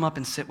Philip to come up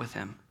and sit with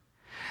him.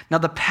 Now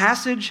the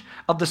passage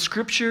of the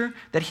scripture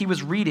that he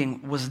was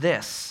reading was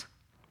this.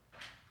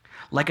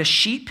 Like a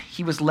sheep,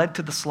 he was led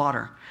to the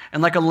slaughter,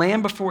 and like a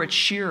lamb before its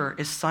shearer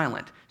is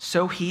silent,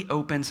 so he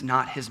opens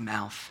not his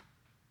mouth.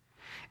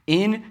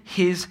 In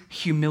his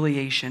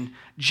humiliation,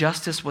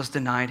 justice was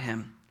denied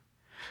him.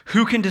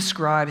 Who can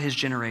describe his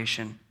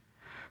generation?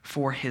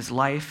 For his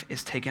life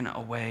is taken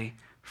away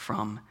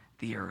from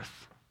the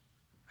earth.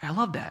 I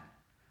love that.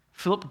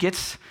 Philip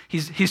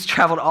he's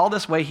traveled all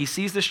this way. He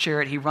sees this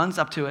chariot. He runs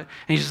up to it, and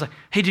he's just like,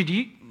 hey, dude,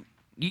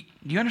 do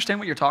you understand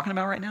what you're talking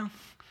about right now?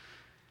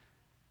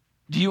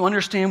 Do you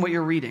understand what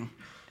you're reading?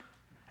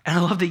 And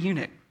I love the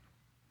eunuch.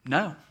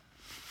 No.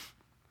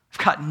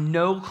 I've got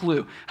no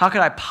clue. How could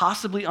I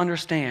possibly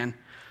understand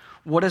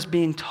what is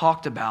being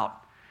talked about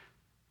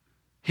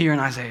here in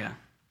Isaiah.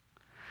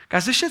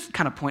 Guys, this should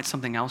kind of point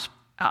something else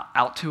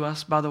out to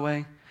us, by the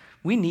way.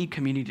 We need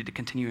community to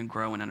continue and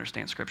grow and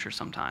understand Scripture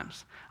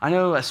sometimes. I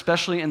know,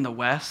 especially in the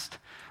West,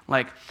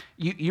 like,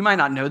 you might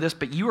not know this,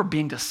 but you are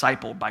being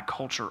discipled by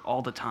culture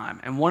all the time.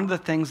 And one of the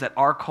things that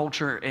our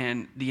culture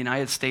in the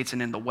United States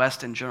and in the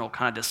West in general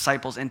kind of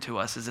disciples into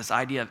us is this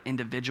idea of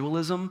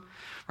individualism,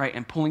 right?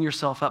 And pulling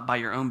yourself up by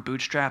your own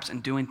bootstraps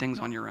and doing things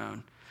on your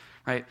own,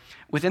 right?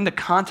 Within the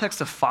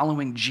context of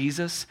following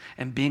Jesus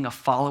and being a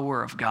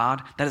follower of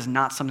God, that is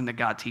not something that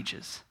God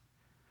teaches.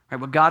 Right?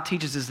 What God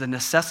teaches is the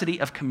necessity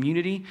of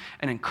community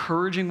and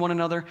encouraging one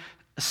another,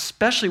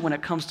 especially when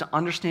it comes to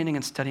understanding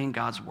and studying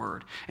God's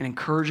word and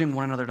encouraging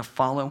one another to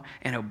follow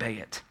and obey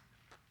it.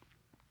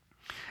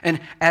 And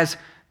as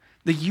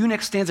the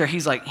eunuch stands there,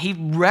 he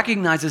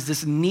recognizes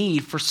this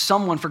need for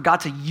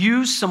God to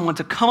use someone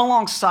to come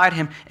alongside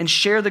him and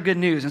share the good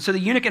news. And so the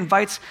eunuch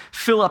invites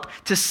Philip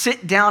to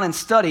sit down and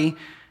study.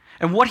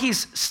 And what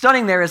he's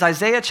studying there is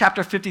Isaiah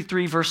chapter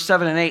 53, verse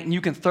 7 and 8. And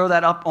you can throw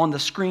that up on the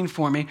screen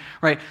for me,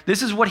 right?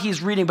 This is what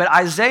he's reading. But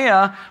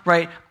Isaiah,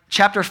 right,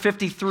 chapter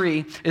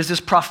 53 is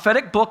this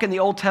prophetic book in the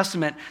Old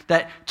Testament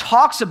that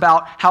talks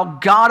about how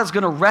God is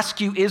going to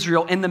rescue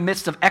Israel in the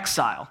midst of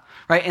exile,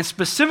 right? And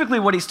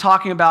specifically what he's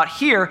talking about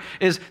here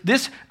is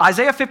this.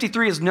 Isaiah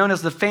 53 is known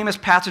as the famous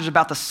passage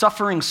about the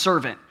suffering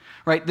servant,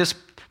 right? This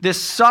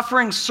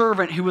suffering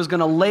servant who was going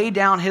to lay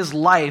down his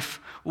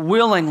life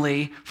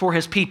willingly for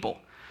his people.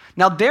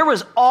 Now, there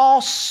was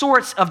all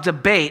sorts of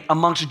debate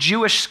amongst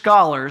Jewish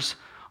scholars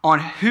on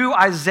who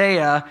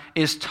Isaiah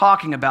is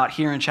talking about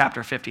here in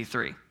chapter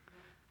 53.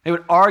 They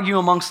would argue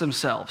amongst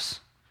themselves,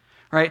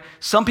 right?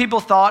 Some people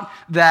thought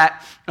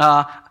that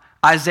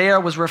Isaiah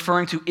was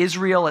referring to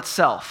Israel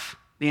itself,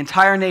 the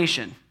entire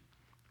nation.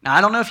 Now,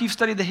 I don't know if you've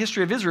studied the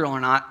history of Israel or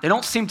not. They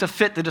don't seem to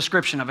fit the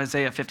description of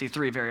Isaiah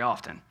 53 very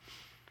often,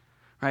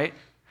 right?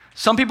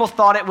 Some people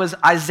thought it was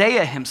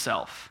Isaiah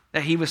himself,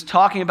 that he was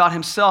talking about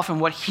himself and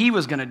what he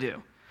was going to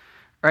do,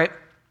 right?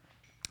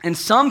 And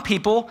some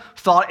people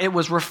thought it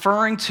was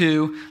referring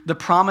to the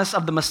promise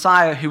of the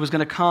Messiah who was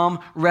going to come,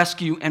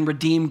 rescue, and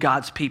redeem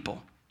God's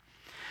people.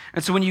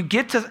 And so when you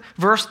get to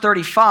verse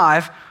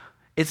 35,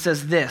 it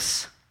says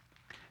this: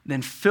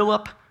 "Then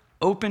Philip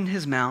opened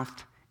his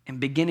mouth, and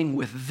beginning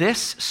with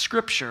this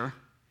scripture,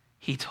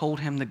 he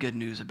told him the good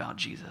news about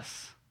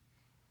Jesus."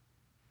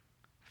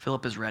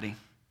 Philip is ready.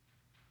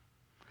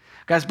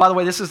 Guys, by the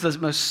way, this is the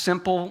most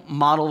simple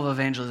model of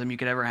evangelism you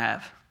could ever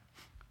have,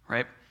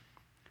 right?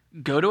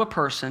 Go to a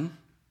person,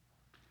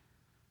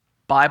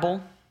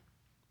 Bible,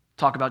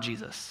 talk about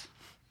Jesus.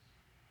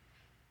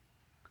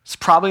 It's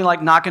probably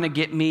not going to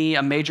get me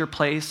a major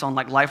place on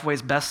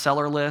Lifeway's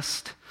bestseller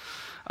list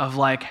of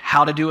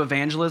how to do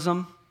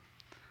evangelism,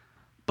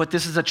 but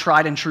this is a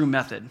tried and true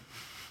method.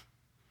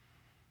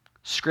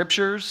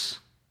 Scriptures,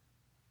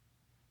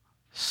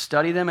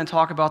 study them and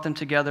talk about them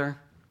together,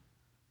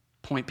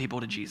 point people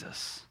to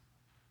Jesus.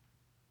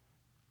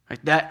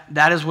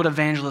 That is what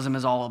evangelism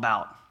is all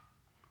about.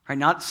 Right?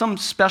 Not some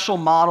special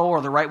model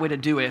or the right way to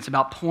do it. It's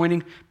about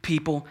pointing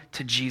people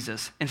to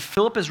Jesus. And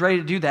Philip is ready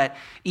to do that,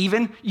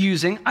 even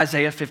using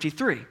Isaiah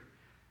 53. He's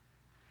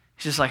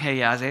just like, hey,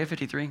 yeah, Isaiah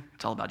 53,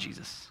 it's all about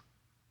Jesus.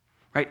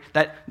 Right?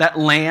 That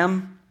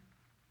lamb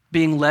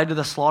being led to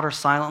the slaughter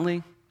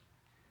silently,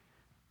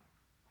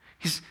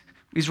 he's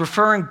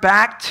referring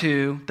back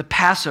to the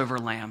Passover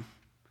lamb,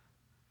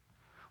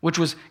 which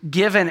was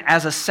given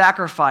as a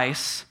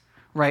sacrifice,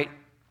 right,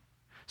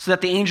 so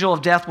that the angel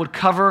of death would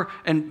cover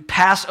and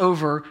pass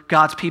over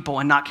God's people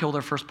and not kill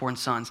their firstborn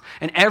sons.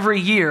 And every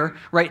year,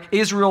 right,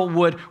 Israel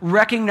would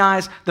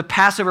recognize the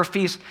Passover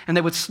feast, and they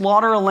would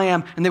slaughter a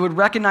lamb, and they would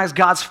recognize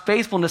God's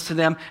faithfulness to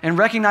them and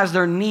recognize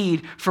their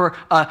need for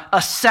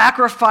a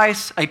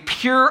sacrifice, a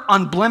pure,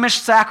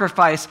 unblemished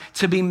sacrifice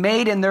to be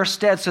made in their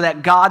stead so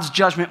that God's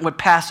judgment would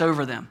pass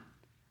over them.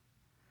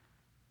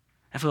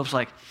 And Philip's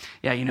like,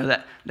 yeah, you know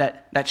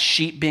that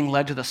sheep being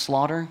led to the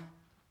slaughter?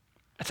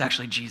 That's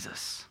actually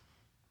Jesus.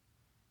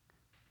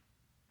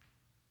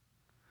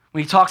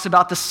 When he talks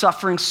about the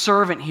suffering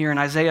servant here in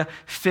Isaiah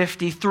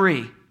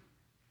 53,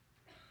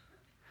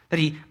 that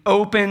he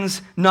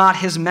opens not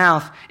his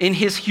mouth. In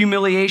his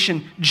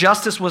humiliation,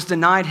 justice was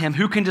denied him.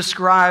 Who can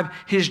describe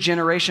his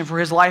generation? For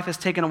his life is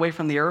taken away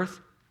from the earth.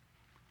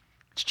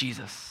 It's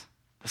Jesus,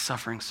 the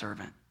suffering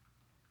servant.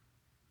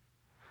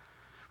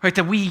 Right,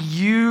 that we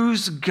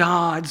use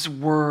God's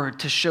word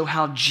to show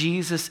how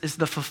Jesus is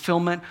the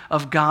fulfillment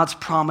of God's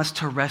promise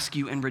to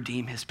rescue and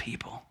redeem his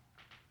people.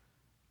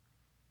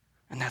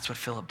 And that's what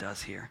Philip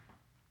does here.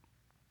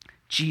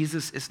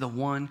 Jesus is the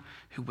one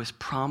who was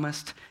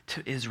promised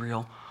to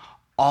Israel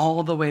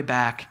all the way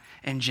back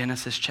in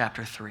Genesis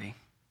chapter 3.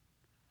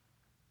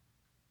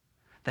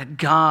 That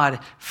God,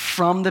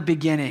 from the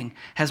beginning,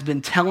 has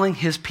been telling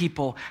his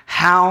people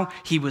how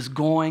he was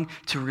going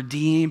to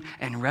redeem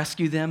and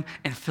rescue them.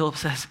 And Philip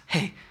says,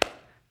 hey,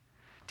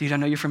 dude, I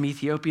know you're from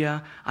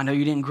Ethiopia. I know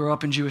you didn't grow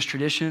up in Jewish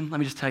tradition. Let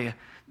me just tell you,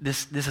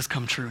 this has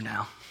come true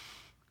now.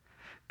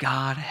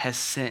 God has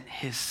sent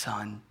his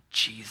son,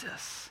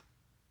 Jesus.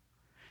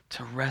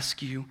 to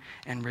rescue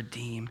and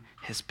redeem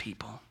his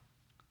people.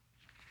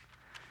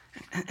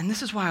 And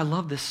this is why I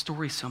love this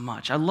story so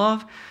much. I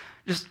love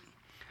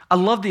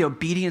the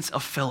obedience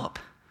of Philip.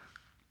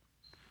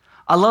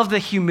 I love the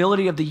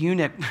humility of the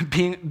eunuch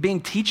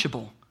being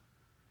teachable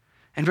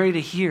and ready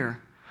to hear.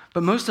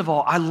 But most of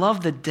all, I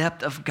love the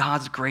depth of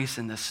God's grace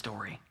in this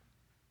story.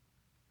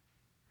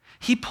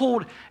 He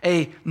pulled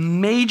a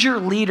major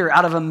leader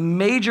out of a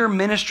major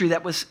ministry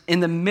that was in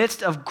the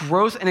midst of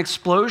growth and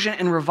explosion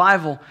and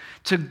revival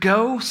to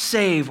go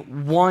save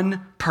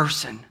one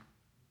person.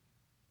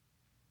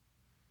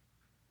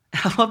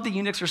 I love the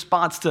eunuch's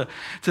response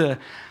to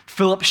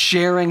Philip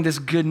sharing this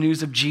good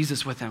news of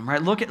Jesus with him,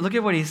 right? Look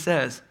at what he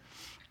says.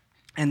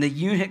 And the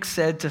eunuch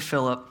said to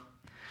Philip,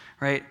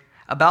 right,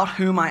 about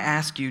whom I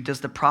ask you,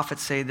 does the prophet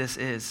say this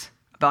is?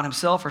 About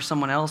himself or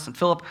someone else? And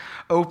Philip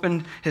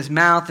opened his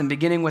mouth, and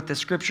beginning with the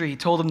scripture, he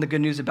told them the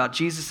good news about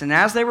Jesus. And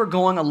as they were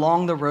going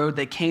along the road,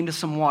 they came to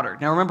some water.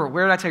 Now remember,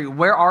 where did I tell you?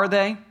 Where are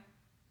they?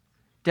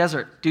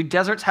 Desert. Do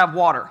deserts have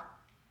water?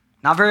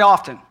 Not very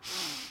often.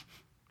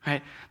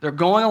 Right? They're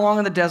going along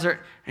in the desert,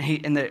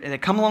 and they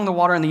come along the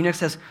water, and the eunuch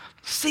says,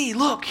 see,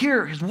 look,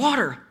 here is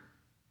water.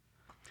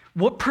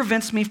 What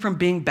prevents me from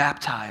being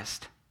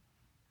baptized?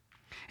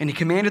 And he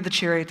commanded the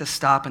chariot to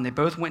stop, and they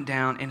both went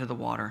down into the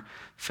water,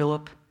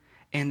 Philip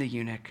and the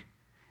eunuch,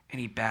 and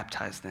he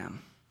baptized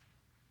them.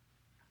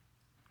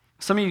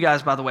 Some of you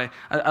guys, by the way,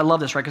 I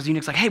love this, right? Because the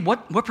eunuch's like, hey,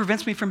 what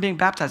prevents me from being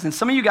baptized? And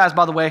some of you guys,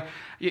 by the way,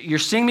 you're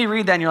seeing me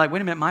read that, and you're like,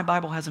 wait a minute, my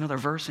Bible has another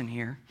verse in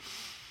here.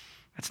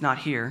 It's not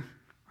here.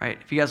 Right?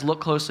 If you guys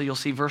look closely, you'll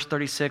see verse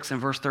 36 and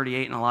verse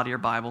 38 in a lot of your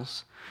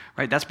Bibles.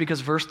 Right? That's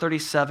because verse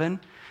 37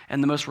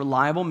 and the most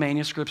reliable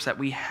manuscripts that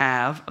we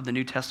have of the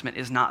New Testament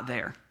is not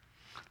there.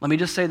 Let me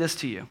just say this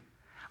to you.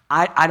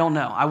 I don't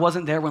know. I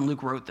wasn't there when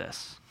Luke wrote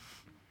this.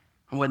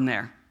 I wasn't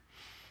there.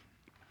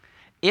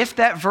 If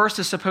that verse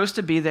is supposed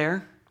to be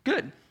there,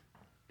 good.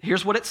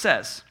 Here's what it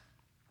says.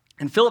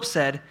 And Philip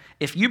said,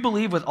 if you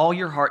believe with all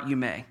your heart, you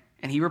may.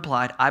 And he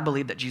replied, I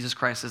believe that Jesus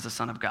Christ is the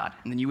Son of God.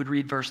 And then you would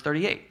read verse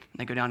 38, and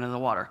they go down into the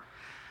water.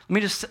 Let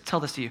me just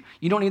tell this to you.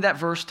 You don't need that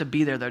verse to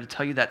be there, though, to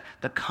tell you that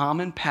the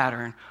common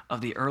pattern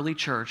of the early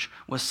church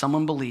was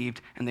someone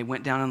believed, and they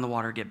went down in the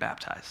water to get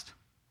baptized.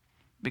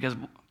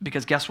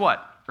 Because guess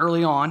what?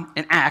 Early on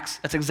in Acts,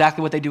 that's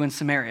exactly what they do in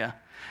Samaria.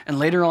 And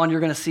later on, you're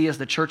going to see as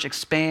the church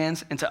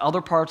expands into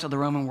other parts of the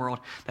Roman world,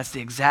 that's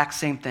the exact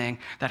same thing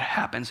that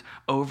happens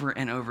over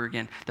and over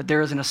again. That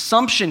there is an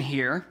assumption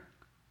here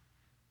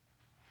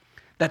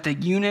that the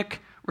eunuch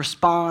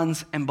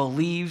responds and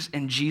believes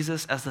in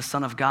Jesus as the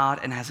Son of God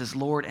and as his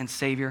Lord and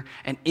Savior.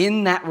 And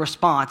in that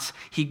response,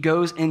 he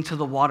goes into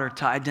the water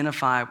to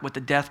identify with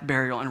the death,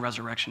 burial, and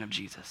resurrection of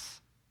Jesus.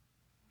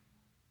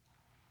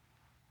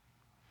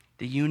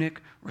 The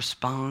eunuch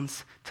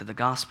responds to the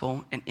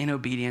gospel and in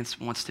obedience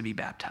wants to be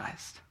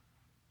baptized.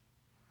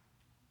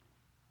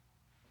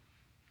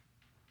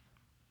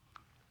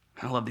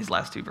 I love these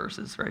last two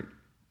verses, right?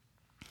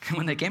 And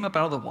when they came up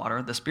out of the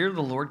water, the Spirit of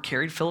the Lord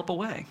carried Philip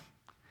away.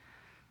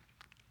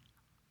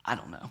 I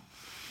don't know.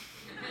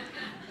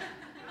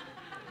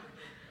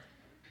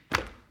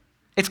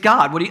 It's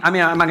God. Am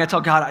I going to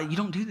tell God, you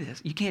don't do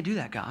this. You can't do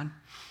that, God.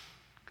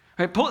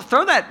 Right,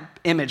 throw that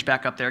image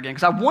back up there again,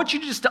 because I want you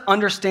just to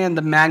understand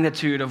the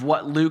magnitude of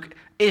what Luke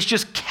is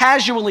just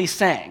casually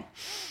saying.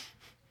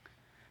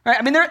 Right?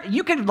 I mean,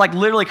 you could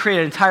literally create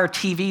an entire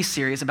TV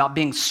series about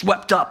being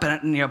swept up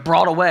and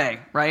brought away,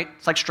 right?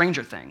 It's like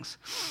Stranger Things.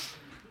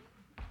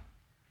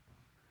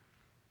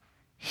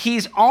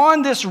 He's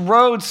on this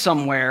road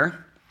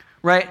somewhere,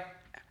 right?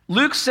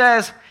 Luke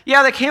says,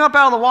 yeah, they came up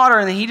out of the water,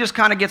 and then he just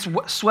kind of gets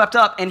swept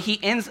up, and he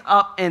ends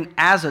up in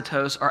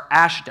Azotus or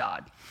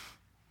Ashdod.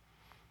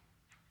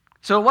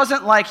 So it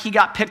wasn't like he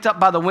got picked up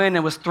by the wind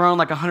and was thrown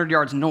 100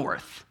 yards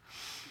north.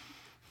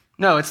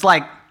 No, it's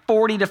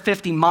 40 to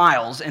 50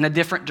 miles in a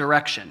different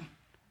direction.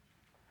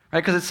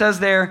 Right? Because it says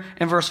there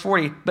in verse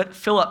 40, but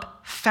Philip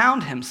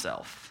found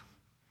himself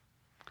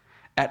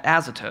at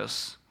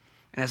Azotus,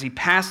 and as he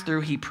passed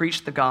through, he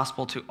preached the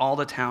gospel to all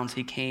the towns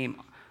he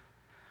came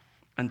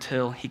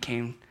until he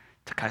came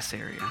to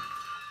Caesarea.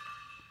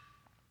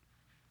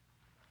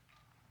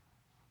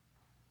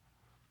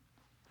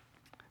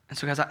 And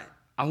so, guys,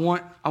 I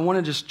want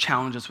to just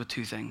challenge us with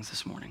two things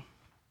this morning.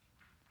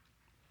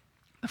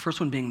 The first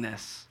one being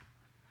this.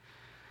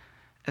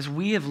 As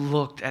we have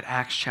looked at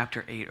Acts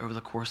chapter 8 over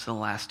the course of the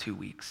last 2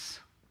 weeks,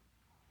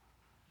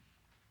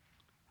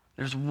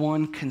 there's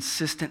one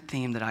consistent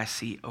theme that I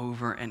see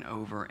over and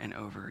over and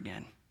over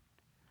again.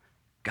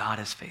 God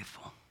is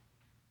faithful.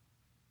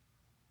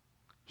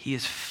 He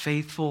is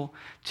faithful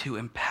to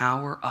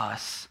empower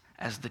us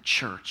as the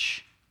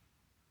church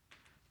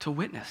to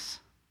witness,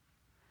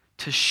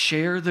 to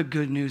share the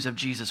good news of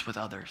Jesus with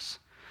others.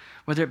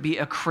 Whether it be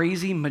a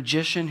crazy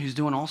magician who's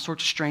doing all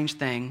sorts of strange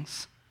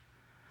things,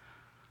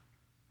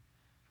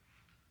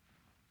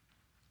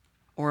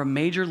 or a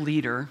major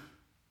leader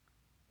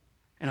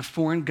in a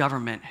foreign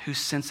government who's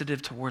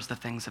sensitive towards the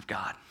things of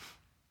God.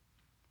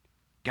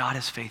 God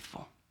is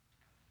faithful.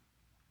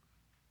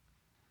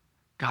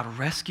 God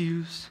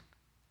rescues,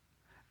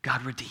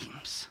 God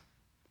redeems,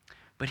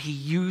 but he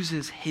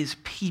uses his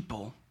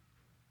people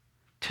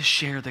to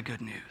share the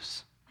good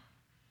news.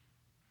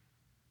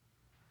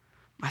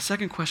 My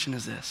second question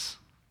is this: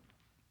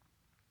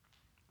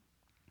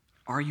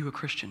 are you a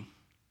Christian?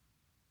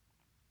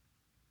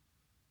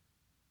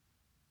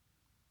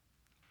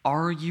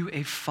 Are you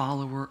a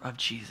follower of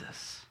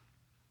Jesus?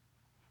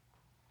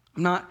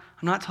 I'm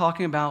not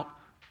talking about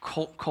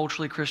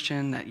culturally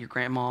Christian, that your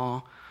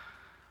grandma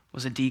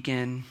was a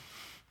deacon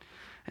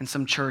in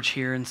some church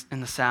here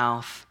in the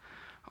South,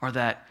 or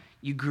that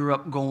you grew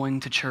up going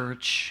to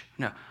church.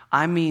 No,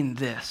 I mean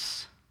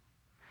this.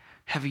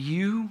 Have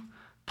you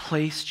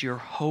placed your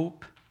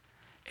hope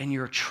and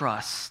your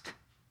trust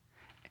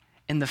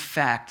in the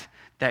fact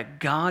that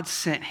God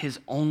sent his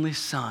only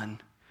son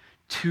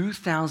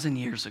 2,000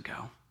 years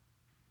ago?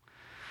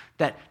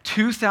 That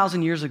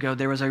 2,000 years ago,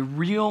 there was a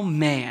real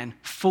man,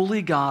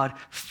 fully God,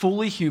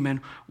 fully human,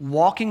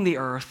 walking the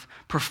earth,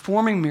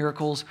 performing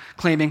miracles,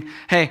 claiming,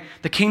 hey,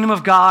 the kingdom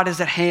of God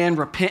is at hand,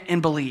 repent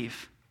and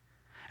believe.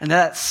 And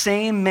that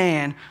same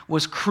man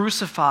was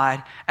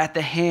crucified at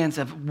the hands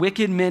of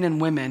wicked men and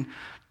women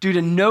due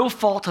to no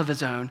fault of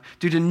his own,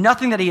 due to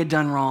nothing that he had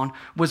done wrong,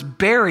 was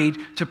buried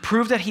to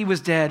prove that he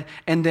was dead,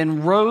 and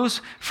then rose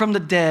from the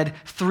dead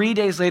 3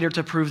 days later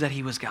to prove that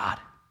he was God.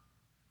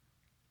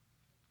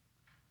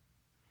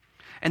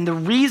 And the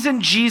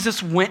reason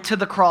Jesus went to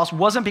the cross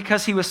wasn't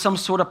because he was some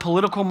sort of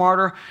political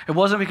martyr. It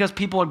wasn't because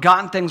people had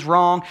gotten things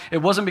wrong. It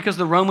wasn't because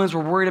the Romans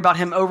were worried about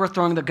him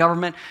overthrowing the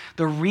government.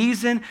 The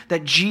reason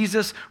that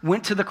Jesus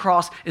went to the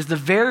cross is the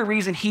very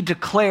reason he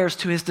declares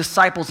to his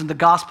disciples in the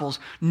Gospels,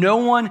 no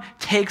one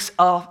takes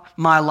up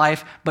my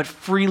life, but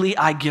freely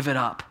I give it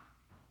up.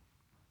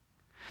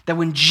 That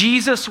when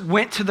Jesus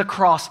went to the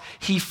cross,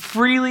 he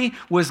freely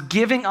was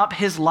giving up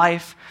his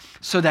life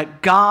so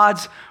that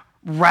God's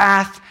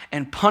wrath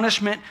and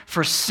punishment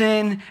for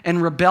sin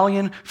and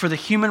rebellion for the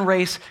human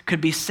race could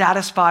be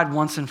satisfied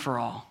once and for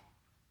all.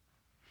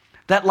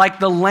 That like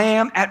the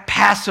lamb at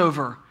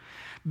Passover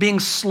being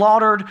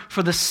slaughtered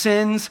for the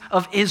sins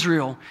of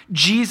Israel,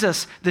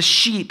 Jesus, the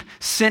sheep,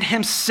 sent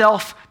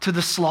himself to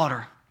the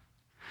slaughter.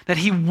 That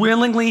he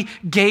willingly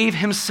gave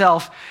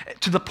himself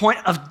to the point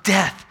of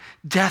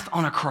death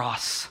on a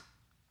cross.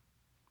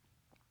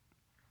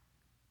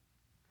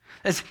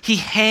 As he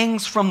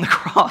hangs from the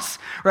cross,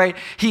 right?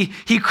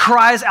 He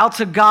cries out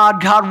to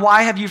God, God,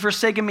 why have you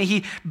forsaken me?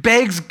 He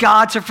begs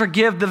God to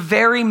forgive the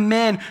very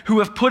men who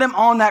have put him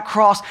on that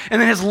cross.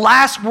 And then his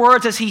last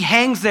words as he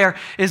hangs there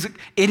is,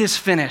 it is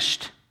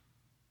finished.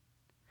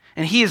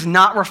 And he is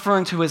not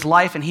referring to his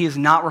life, and he is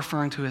not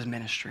referring to his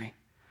ministry.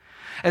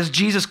 As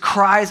Jesus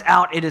cries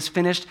out, it is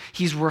finished,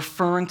 he's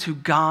referring to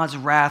God's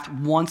wrath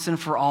once and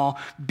for all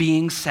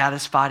being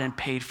satisfied and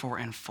paid for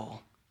in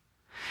full.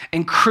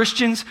 And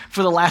Christians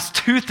for the last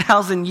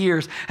 2,000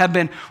 years have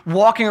been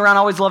walking around, I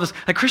always love this,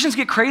 like Christians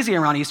get crazy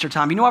around Easter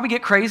time. You know why we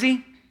get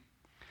crazy?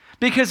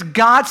 Because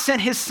God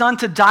sent his son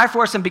to die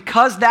for us, and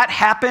because that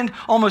happened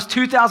almost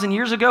 2,000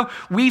 years ago,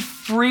 we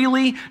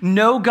freely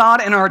know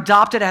God and are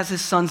adopted as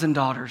his sons and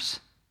daughters.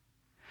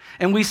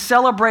 And we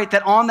celebrate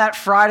that on that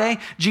Friday,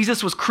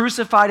 Jesus was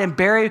crucified and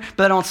buried,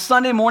 but that on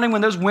Sunday morning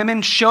when those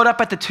women showed up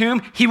at the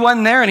tomb, he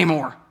wasn't there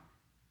anymore.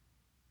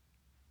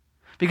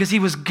 Because he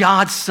was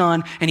God's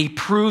son, and he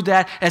proved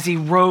that as he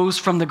rose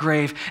from the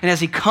grave. And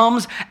as he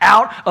comes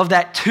out of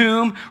that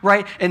tomb,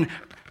 right, and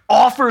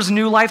offers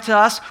new life to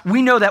us,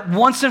 we know that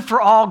once and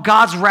for all,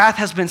 God's wrath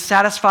has been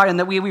satisfied, and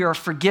that we are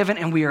forgiven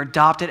and we are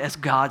adopted as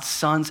God's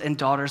sons and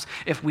daughters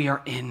if we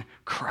are in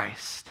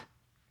Christ.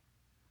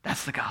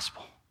 That's the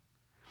gospel.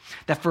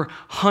 That for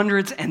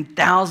hundreds and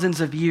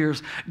thousands of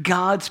years,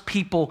 God's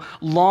people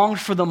longed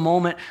for the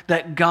moment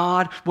that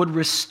God would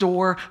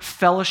restore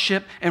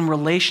fellowship and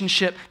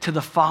relationship to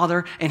the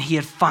Father, and he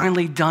had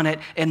finally done it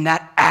in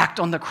that act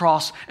on the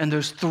cross in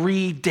those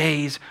 3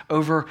 days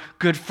over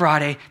Good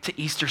Friday to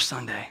Easter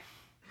Sunday.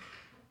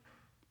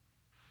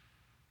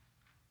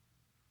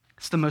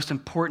 It's the most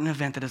important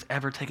event that has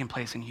ever taken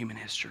place in human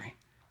history,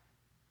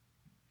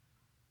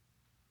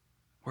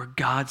 where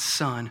God's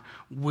Son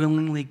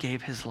willingly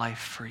gave his life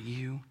for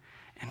you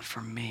and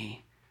for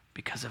me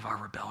because of our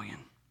rebellion.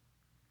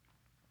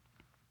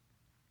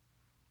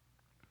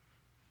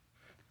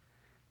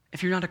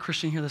 If you're not a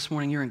Christian here this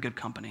morning, you're in good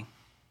company.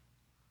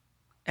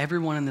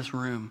 Everyone in this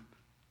room,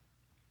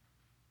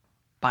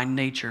 by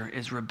nature,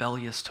 is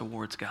rebellious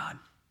towards God.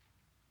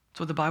 That's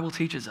what the Bible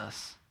teaches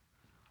us.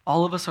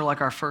 All of us are like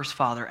our first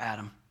father,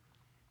 Adam.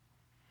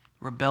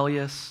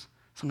 Rebellious.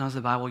 Sometimes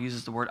the Bible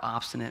uses the word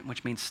obstinate,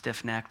 which means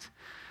stiff-necked,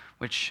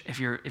 which if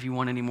you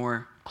want any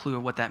more clue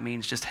of what that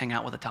means, just hang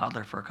out with a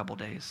toddler for a couple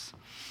days.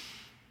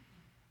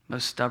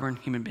 Most stubborn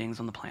human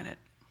beings on the planet,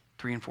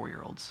 3 and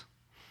 4-year-olds.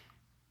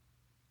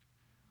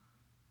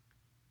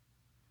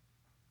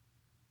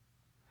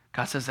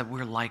 God says that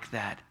we're like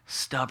that,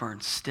 stubborn,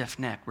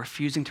 stiff-necked,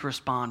 refusing to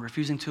respond,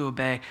 refusing to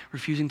obey,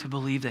 refusing to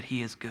believe that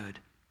he is good.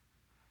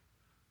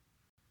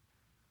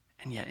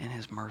 And yet in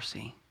his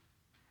mercy,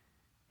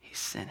 he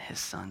sent his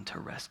son to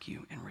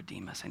rescue and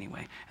redeem us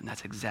anyway. And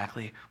that's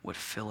exactly what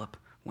Philip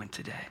went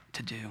today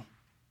to do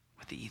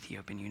with the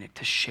Ethiopian eunuch,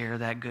 to share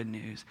that good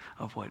news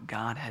of what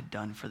God had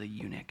done for the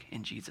eunuch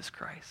in Jesus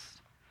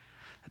Christ.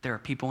 That there are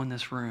people in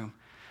this room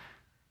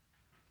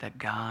that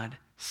God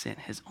sent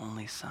his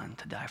only son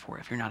to die for.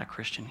 If you're not a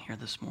Christian here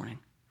this morning,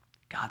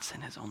 God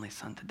sent his only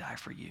son to die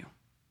for you.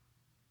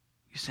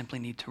 You simply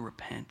need to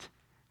repent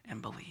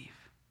and believe.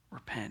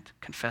 Repent,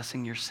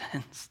 confessing your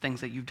sins, things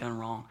that you've done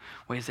wrong,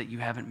 ways that you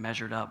haven't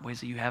measured up, ways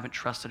that you haven't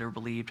trusted or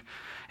believed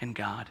in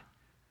God,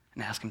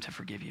 and ask him to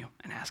forgive you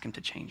and ask him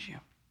to change you.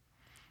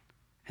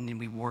 And then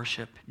we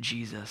worship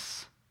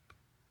Jesus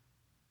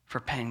for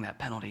paying that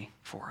penalty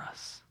for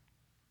us.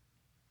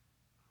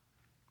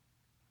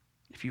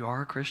 If you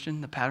are a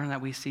Christian, the pattern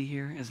that we see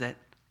here is that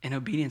in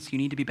obedience, you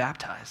need to be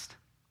baptized,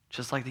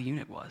 just like the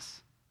eunuch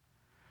was.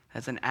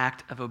 That's an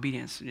act of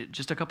obedience.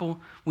 Just a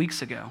couple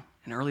weeks ago,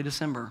 in early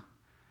December,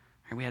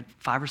 we had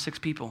 5 or 6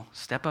 people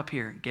step up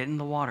here, get in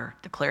the water,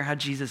 declare how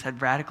Jesus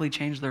had radically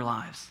changed their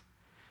lives,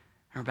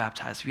 and were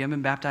baptized. If you haven't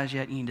been baptized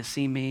yet, you need to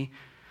see me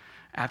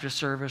after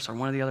service or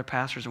one of the other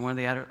pastors or one of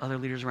the other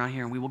leaders around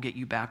here, and we will get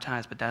you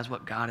baptized, but that is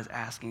what God is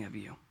asking of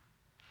you.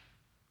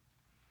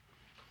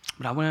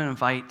 But I want to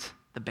invite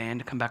the band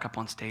to come back up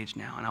on stage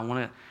now, and I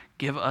want to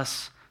give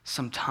us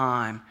some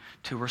time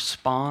to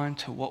respond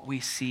to what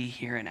we see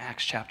here in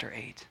Acts chapter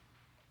 8.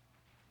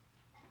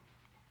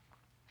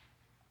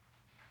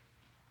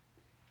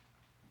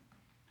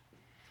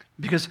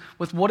 Because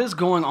with what is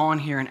going on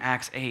here in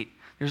Acts 8,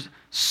 there's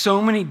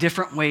so many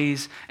different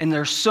ways, and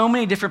there's so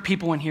many different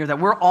people in here that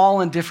we're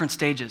all in different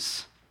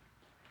stages.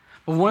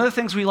 But one of the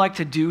things we like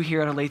to do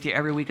here at Aletheia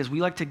every week is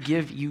we like to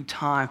give you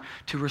time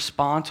to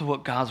respond to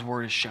what God's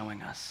word is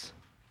showing us.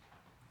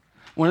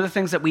 One of the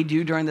things that we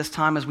do during this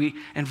time is we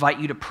invite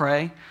you to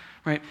pray,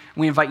 right?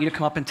 We invite you to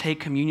come up and take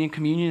communion.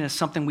 Communion is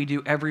something we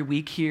do every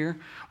week here,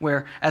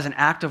 where as an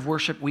act of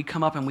worship, we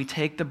come up and we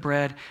take the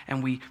bread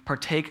and we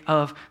partake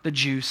of the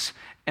juice,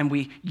 and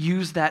we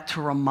use that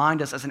to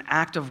remind us as an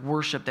act of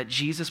worship that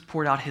Jesus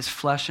poured out his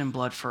flesh and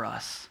blood for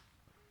us.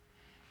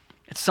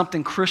 It's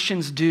something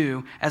Christians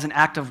do as an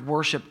act of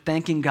worship,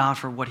 thanking God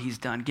for what he's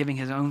done, giving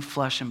his own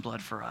flesh and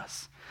blood for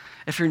us.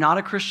 If you're not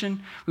a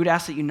Christian, we would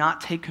ask that you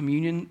not take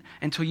communion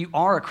until you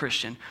are a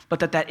Christian, but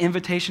that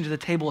invitation to the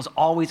table is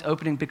always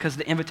opening, because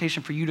the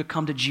invitation for you to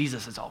come to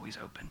Jesus is always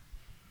open.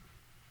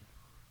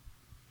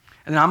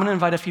 And then I'm going to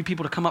invite a few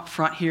people to come up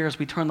front here as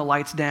we turn the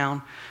lights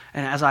down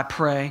and as I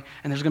pray,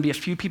 and there's going to be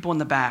a few people in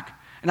the back.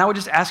 And I would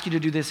just ask you to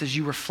do this as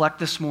you reflect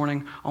this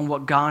morning on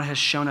what God has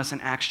shown us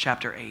in Acts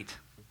chapter 8.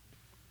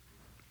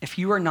 If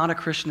you are not a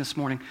Christian this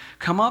morning,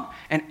 come up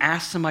and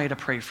ask somebody to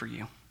pray for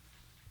you.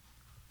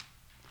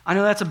 I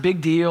know that's a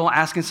big deal,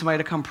 asking somebody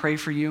to come pray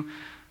for you.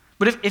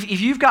 But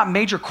if you've got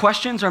major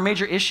questions or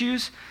major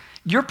issues,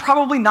 you're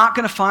probably not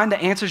going to find the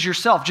answers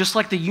yourself, just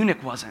like the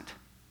eunuch wasn't.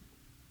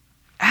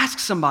 Ask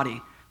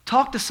somebody.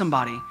 Talk to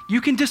somebody.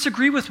 You can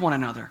disagree with one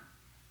another.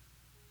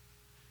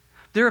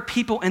 There are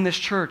people in this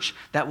church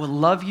that would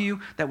love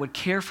you, that would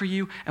care for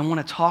you, and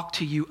want to talk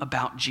to you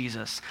about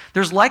Jesus.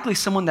 There's likely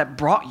someone that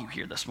brought you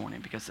here this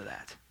morning because of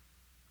that.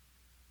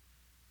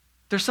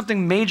 There's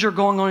something major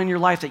going on in your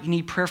life that you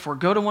need prayer for.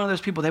 Go to one of those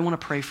people. They want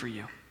to pray for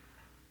you.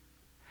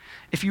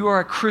 If you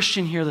are a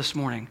Christian here this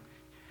morning,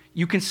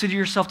 you consider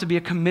yourself to be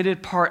a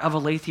committed part of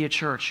Aletheia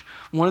Church.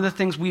 One of the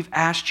things we've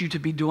asked you to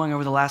be doing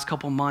over the last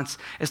couple months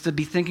is to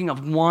be thinking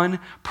of one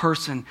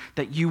person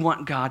that you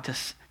want God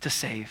to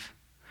save.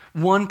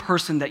 One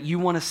person that you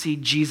want to see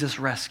Jesus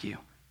rescue.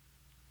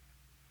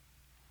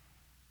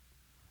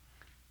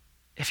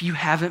 If you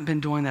haven't been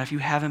doing that, if you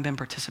haven't been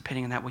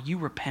participating in that, will you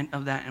repent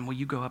of that, and will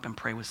you go up and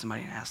pray with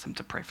somebody and ask them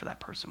to pray for that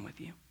person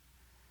with you?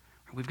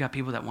 We've got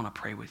people that want to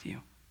pray with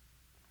you.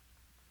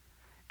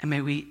 And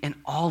may we, in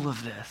all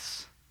of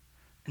this,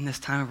 in this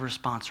time of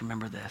response,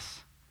 remember this: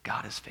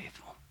 God is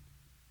faithful.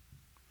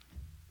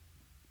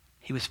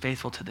 He was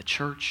faithful to the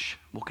church.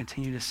 We'll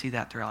continue to see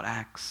that throughout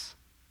Acts.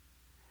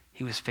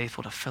 He was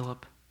faithful to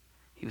Philip.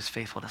 He was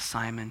faithful to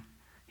Simon.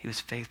 He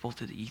was faithful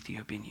to the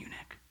Ethiopian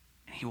eunuch.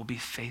 And he will be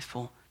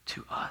faithful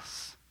to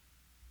us.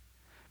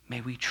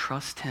 May we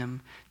trust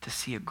him to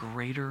see a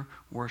greater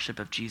worship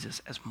of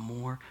Jesus as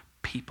more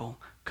people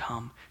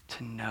come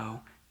to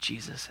know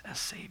Jesus as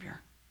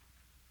Savior,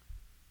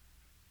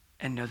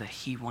 and know that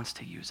he wants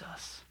to use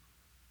us.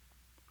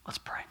 Let's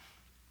pray.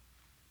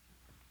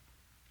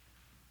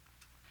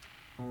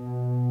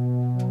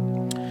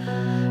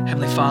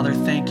 Heavenly Father,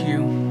 thank you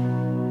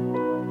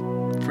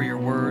for your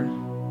word.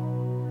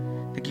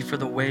 Thank you for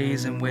the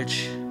ways in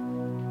which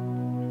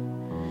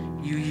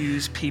you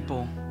use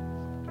people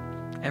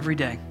every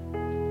day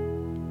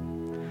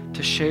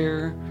to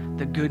share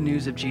the good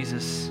news of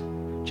Jesus,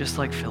 just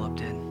like Philip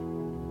did.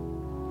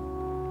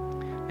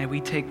 May we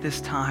take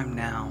this time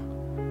now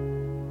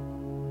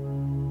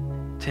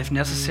to, if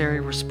necessary,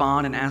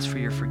 respond and ask for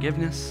your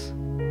forgiveness.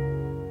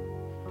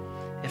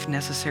 If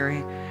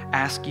necessary,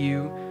 ask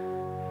you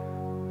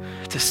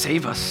to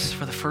save us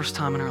for the first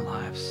time in our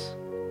lives.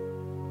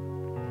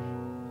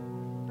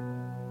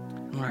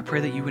 Lord, I pray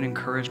that you would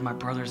encourage my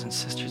brothers and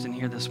sisters in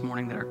here this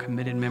morning that are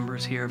committed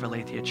members here of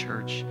Aletheia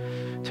Church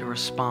to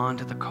respond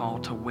to the call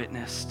to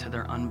witness to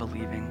their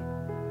unbelieving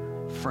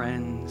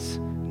friends,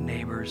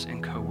 neighbors,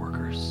 and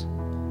co-workers.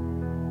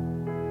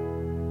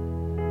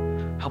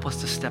 Help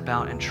us to step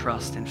out and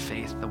trust in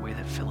faith the way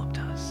that Philip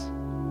does.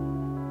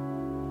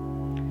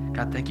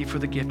 God, thank you for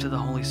the gift of the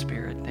Holy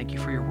Spirit. Thank you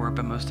for your word,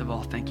 but most of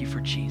all, thank you for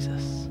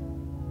Jesus,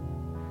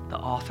 the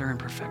author and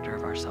perfecter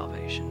of our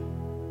salvation.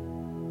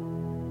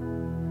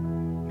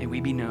 May we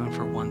be known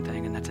for one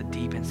thing, and that's a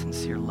deep and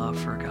sincere love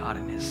for God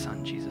and his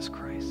Son, Jesus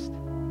Christ.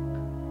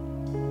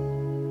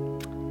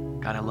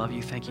 God, I love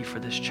you. Thank you for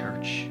this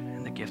church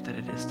and the gift that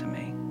it is to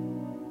me.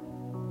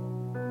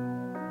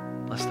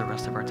 Bless the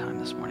rest of our time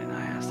this morning.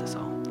 I ask this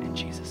all in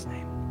Jesus'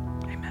 name.